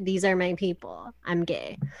was like, these are my people. I'm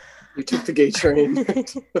gay. You took the gay train.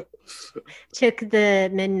 Took the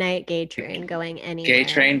midnight gay train going anywhere. Gay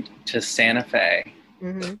train to Santa Fe.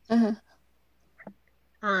 Mhm. Uh-huh.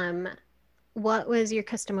 What was your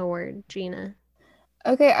custom award, Gina?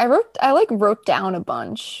 Okay, I wrote down a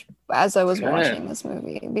bunch as I was Good. watching this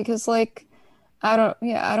movie because like I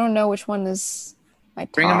don't know which one is my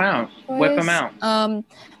top Bring them out. Whip them choice. out.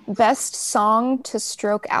 Best song to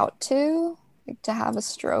stroke out to, like to have a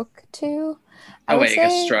stroke to. I Oh, would wait, you got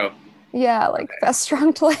say- stroke. Yeah, like Okay. best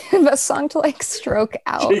song to like stroke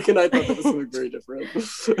out. Jake and I thought that was something very different.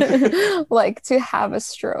 Like to have a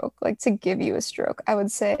stroke, like to give you a stroke. I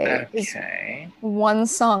would say is Okay. one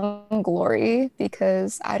song, Glory,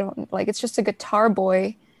 because I don't like it's just a guitar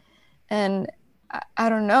boy and I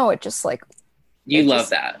don't know, it just like You it love just-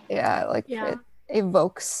 that. yeah, like Yeah. it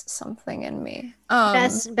evokes something in me.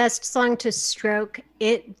 Best song to stroke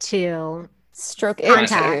it to, Stroke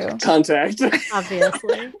Contact. into. Contact.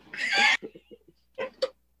 obviously.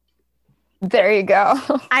 There you go.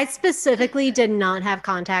 I specifically did not have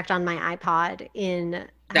Contact on my iPod in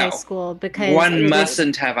high No. school because One it was,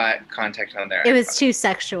 mustn't have eye contact on there. it was too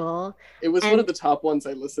sexual. It was one And- of the top ones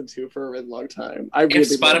I listened to for a really long time. I If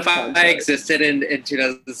really loved Spotify Contact. existed in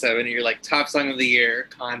 2007, you're like top song of the year,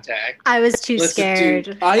 Contact. I was too Listen to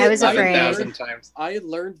scared. I- I was I- afraid. 11,000 times. I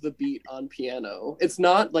learned the beat on piano. It's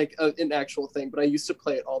not like an actual thing, but I used to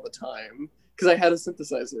play it all the time because I had a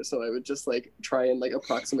synthesizer, so I would just like try and like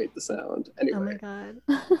approximate the sound. Oh my Anyway, god.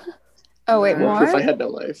 Oh wait, More more more? proof I had no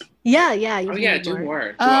life. Yeah, yeah. You Oh can yeah, do do more.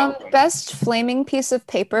 more. Do all of them. Best flaming piece of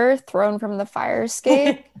paper thrown from the fire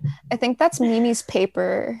escape. I think that's Mimi's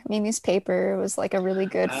paper. Mimi's paper was like a really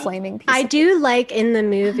good flaming piece. I of do like in the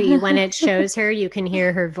movie when it shows her, you can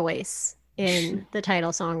hear her voice in the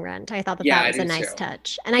title song "Rent." I thought that Yeah, that I was a do nice too.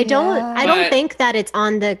 touch, and I don't But- think that it's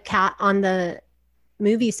on the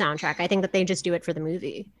movie soundtrack. I think that they just do it for the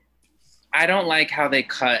movie. I don't like how they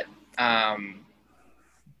cut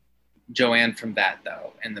Joanne from that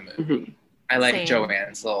though in the movie. Mhm. I like Same.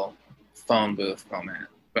 Joanne's little phone booth moment,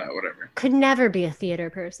 but whatever. Could never be a theater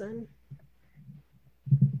person.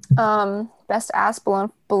 Best ass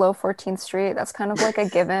below 14th Street. That's kind of like a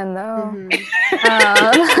given though. Mhm.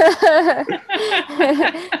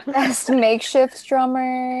 Best makeshift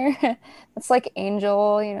drummer. That's like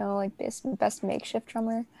Angel, you know, like best makeshift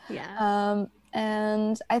drummer. Yeah.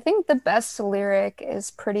 And I think the best lyric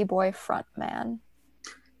is Pretty Boy Frontman.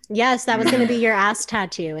 Yes, that was going to be your ass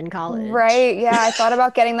tattoo in college. Right? Yeah, I thought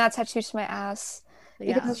about getting that tattooed to my ass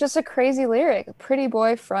because Yeah. it's just a crazy lyric. Pretty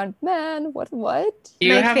Boy Frontman. What? Do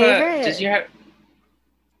you My have favorite- did you have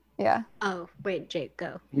Yeah. Oh, wait, Jake,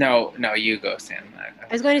 go. no, you go, Sam.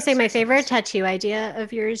 I was going to say my favorite tattoo idea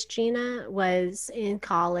of yours, Gina, was in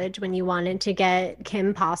college when you wanted to get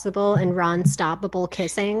Kim Possible and Ron Stoppable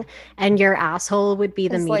kissing, and your asshole would be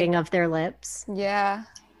the It's like- meeting of their lips. Yeah.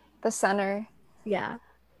 The center. Yeah.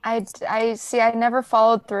 I see. I never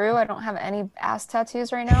followed through. I don't have any ass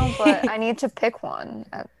tattoos right now, but I need to pick one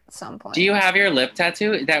at some point. Do you have your lip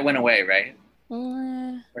tattoo? That went away, right?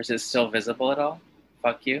 Mm, Or is it still visible at all?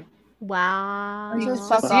 Fuck you. Wow. Just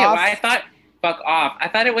fuck See, off. I thought fuck off. I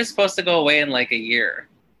thought it was supposed to go away in like a year.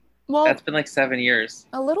 well, That's been like 7 years.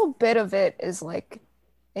 a little bit of it is like,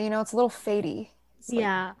 you know, it's a little fadey. It's like-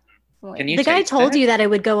 Yeah. like- Can you The guy taste told it? you that it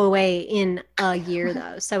would go away in a year,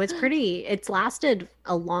 though. So it's lasted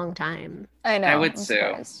a long time. I know. I would I'm sue.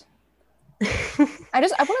 surprised.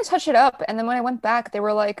 I want to touch it up, and then when I went back, they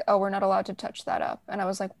were like, "Oh, we're not allowed to touch that up," and I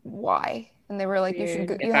was like, "Why?" And they were like, "You should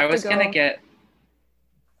go." If I was gonna get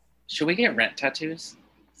Should we get Rent tattoos,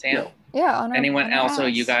 Sam? No. Yeah. On Anyone on our else? So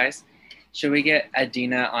you ass. guys, should we get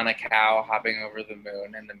Adina on a cow hopping over the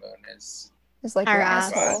moon, and the moon is It's like Our your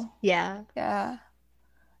ass. asshole. Yeah. Yeah.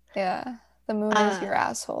 Yeah. The moon is your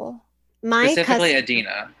asshole. My specifically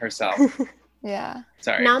Adina herself? Yeah.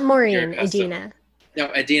 Sorry, not Maureen, your custom. Adina. No,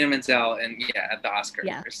 Adina Menzel, and at the Oscars,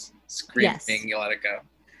 Yeah. screaming, Yes. "You let it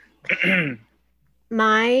go."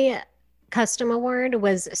 My custom award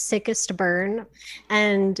was Sickest Burn,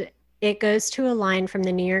 and it goes to a line from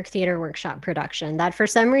the New York Theater Workshop production that for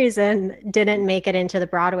some reason didn't make it into the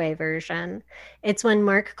Broadway version. It's when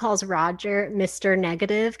Mark calls Roger Mr.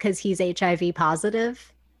 Negative because he's HIV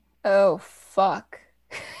positive. Oh fuck.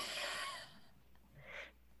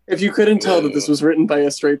 If you couldn't tell that this was written by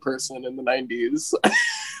a straight person in the 90s.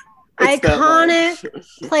 it's that line. Iconic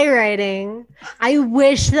playwriting. I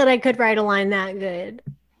wish that I could write a line that good.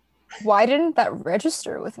 Why didn't that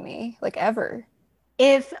register with me like ever?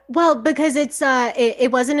 Because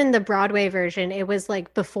it wasn't in the Broadway version. It was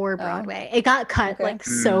like before Broadway. It got cut Okay. like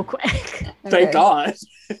so quick. Thank God.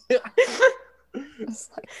 It's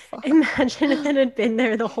like, fuck. Imagine if it had been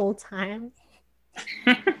there the whole time.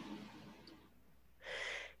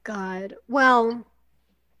 God. Well,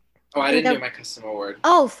 Oh, I didn't do my custom award.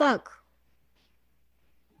 oh fuck.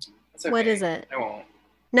 That's okay. What is it? I won't.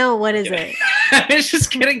 No, what is it? I was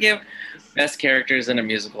just gonna give best characters in a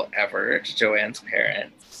musical ever to Joanne's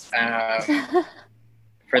parents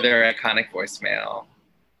for their iconic voicemail.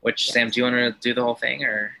 Which, Sam, do you want to do the whole thing,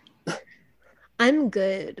 or? I'm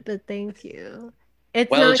good, but thank you. It's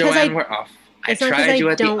Well, not because Joanne, we're off. I it's not tried because you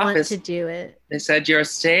I at the don't want office. to do it. They said you're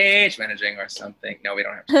stage managing or something. No, we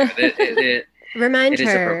don't have to do it. Remind It is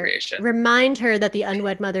her. appropriation. Remind her that the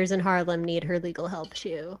unwed mothers in Harlem need her legal help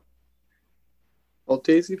too. Well,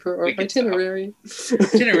 Daisy for our We can stop. itinerary.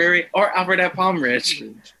 Itinerary or Albert at Palm Ridge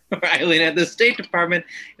or Eileen at the State Department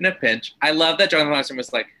in a pinch. I love that Jonathan Larson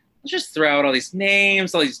was like, let's just throw out all these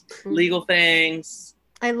names, all these legal things.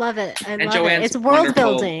 I love it. I And love Joanne's it. It's world wonderful.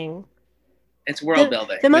 building. It's world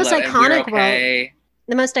building. the We most love it. And we're iconic okay.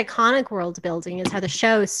 The most iconic world building is how the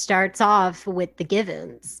show starts off with the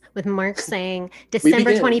Givens, with Mark saying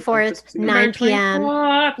December begin. 24th, 9 p.m.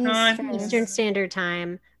 Eastern. Eastern Standard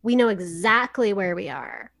Time. We know exactly where we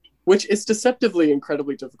are. Which is deceptively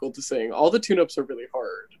incredibly difficult to sing. All the tune-ups are really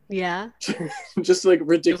hard. Yeah. Just like Do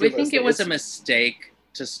ridiculous. we think it was a mistake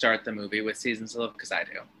to start the movie with Seasons of Love? Because I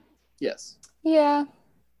do. Yes. Yeah.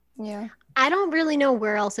 Yeah. I don't really know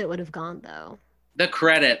where else it would have gone, though. The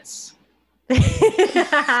credits.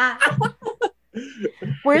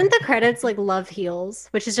 Weren't the credits like Love Heals,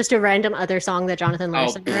 which is just a random other song that Jonathan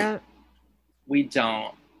Larson wrote? We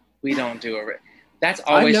don't do it. That's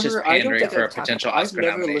always just pandering for a potential I've Oscar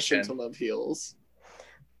never nomination. listened to Love Heals.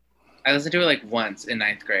 I listened to it like once in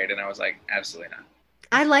 9th grade, and I was like, absolutely not.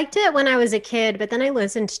 I liked it when I was a kid, but then I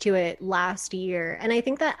listened to it last year, and I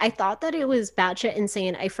thought that it was batshit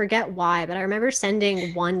insane. I forget why, but I remember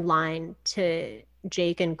sending one line to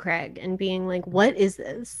Jake and Craig and being like, "What is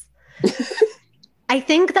this?" I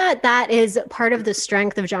think that is part of the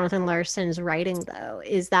strength of Jonathan Larson's writing, though,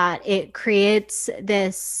 is that it creates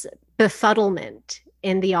this befuddlement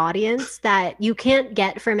in the audience that you can't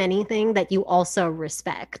get from anything that you also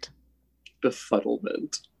respect.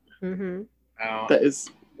 Befuddlement. Mm-hmm. Oh, That is.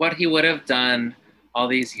 what he would have done all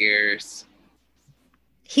these years.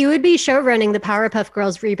 He would be show running the Powerpuff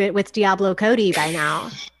Girls reboot with Diablo Cody by now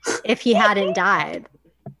if he hadn't died.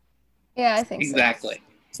 Yeah, I think Exactly.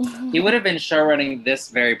 so. He would have been show running this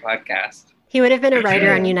very podcast. He would have been a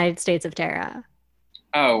writer on United States of Terra.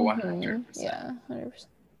 Oh, Mhm. 100%. Yeah, 100%.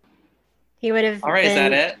 He would have All right, is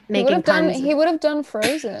been that it? making tons. He would have done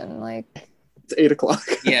Frozen, like. It's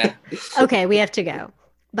 8:00. Yeah. Okay, we have to go.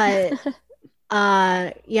 But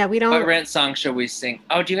yeah, we What don't. Rent song should we sing?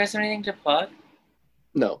 Oh, do you guys have anything to plug?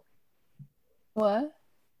 No. What?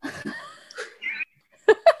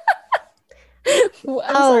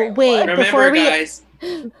 Oh, wait. Remember, guys.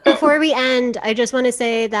 Before we end, I just want to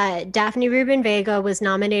say that Daphne Rubin Vega was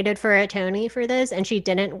nominated for a Tony for this, and she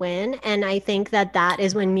didn't win. And I think that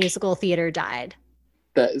is when musical theater died.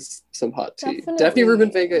 That is some hot tea. Definitely, Daphne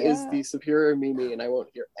Rubin Vega is yeah. the superior Mimi, and I won't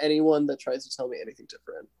hear anyone that tries to tell me anything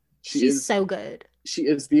different. She's so good. She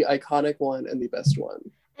is the iconic one and the best one.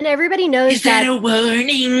 And everybody knows Is that a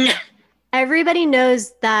warning? everybody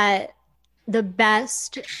knows that the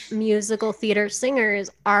best musical theater singers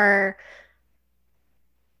are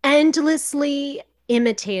endlessly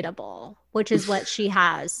imitatable, which is what she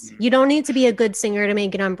has. You don't need to be a good singer to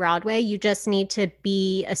make it on Broadway. You just need to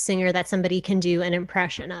be a singer that somebody can do an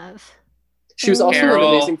impression of. She was also Carol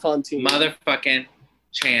an amazing Fontaine. Motherfucking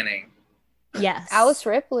Channing. Yes. Alice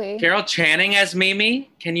Ripley. Carol Channing as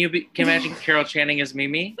Mimi. Can you imagine Carol Channing as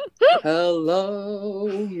Mimi? Hello,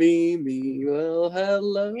 Mimi. Well,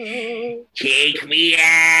 hello. Take me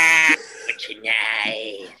out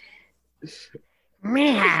tonight.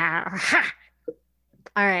 Meow.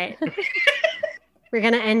 All right. We're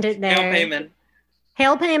going to end it there. Hail Payman.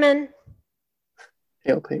 Hail Payman.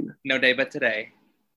 Hail payment. No day but today.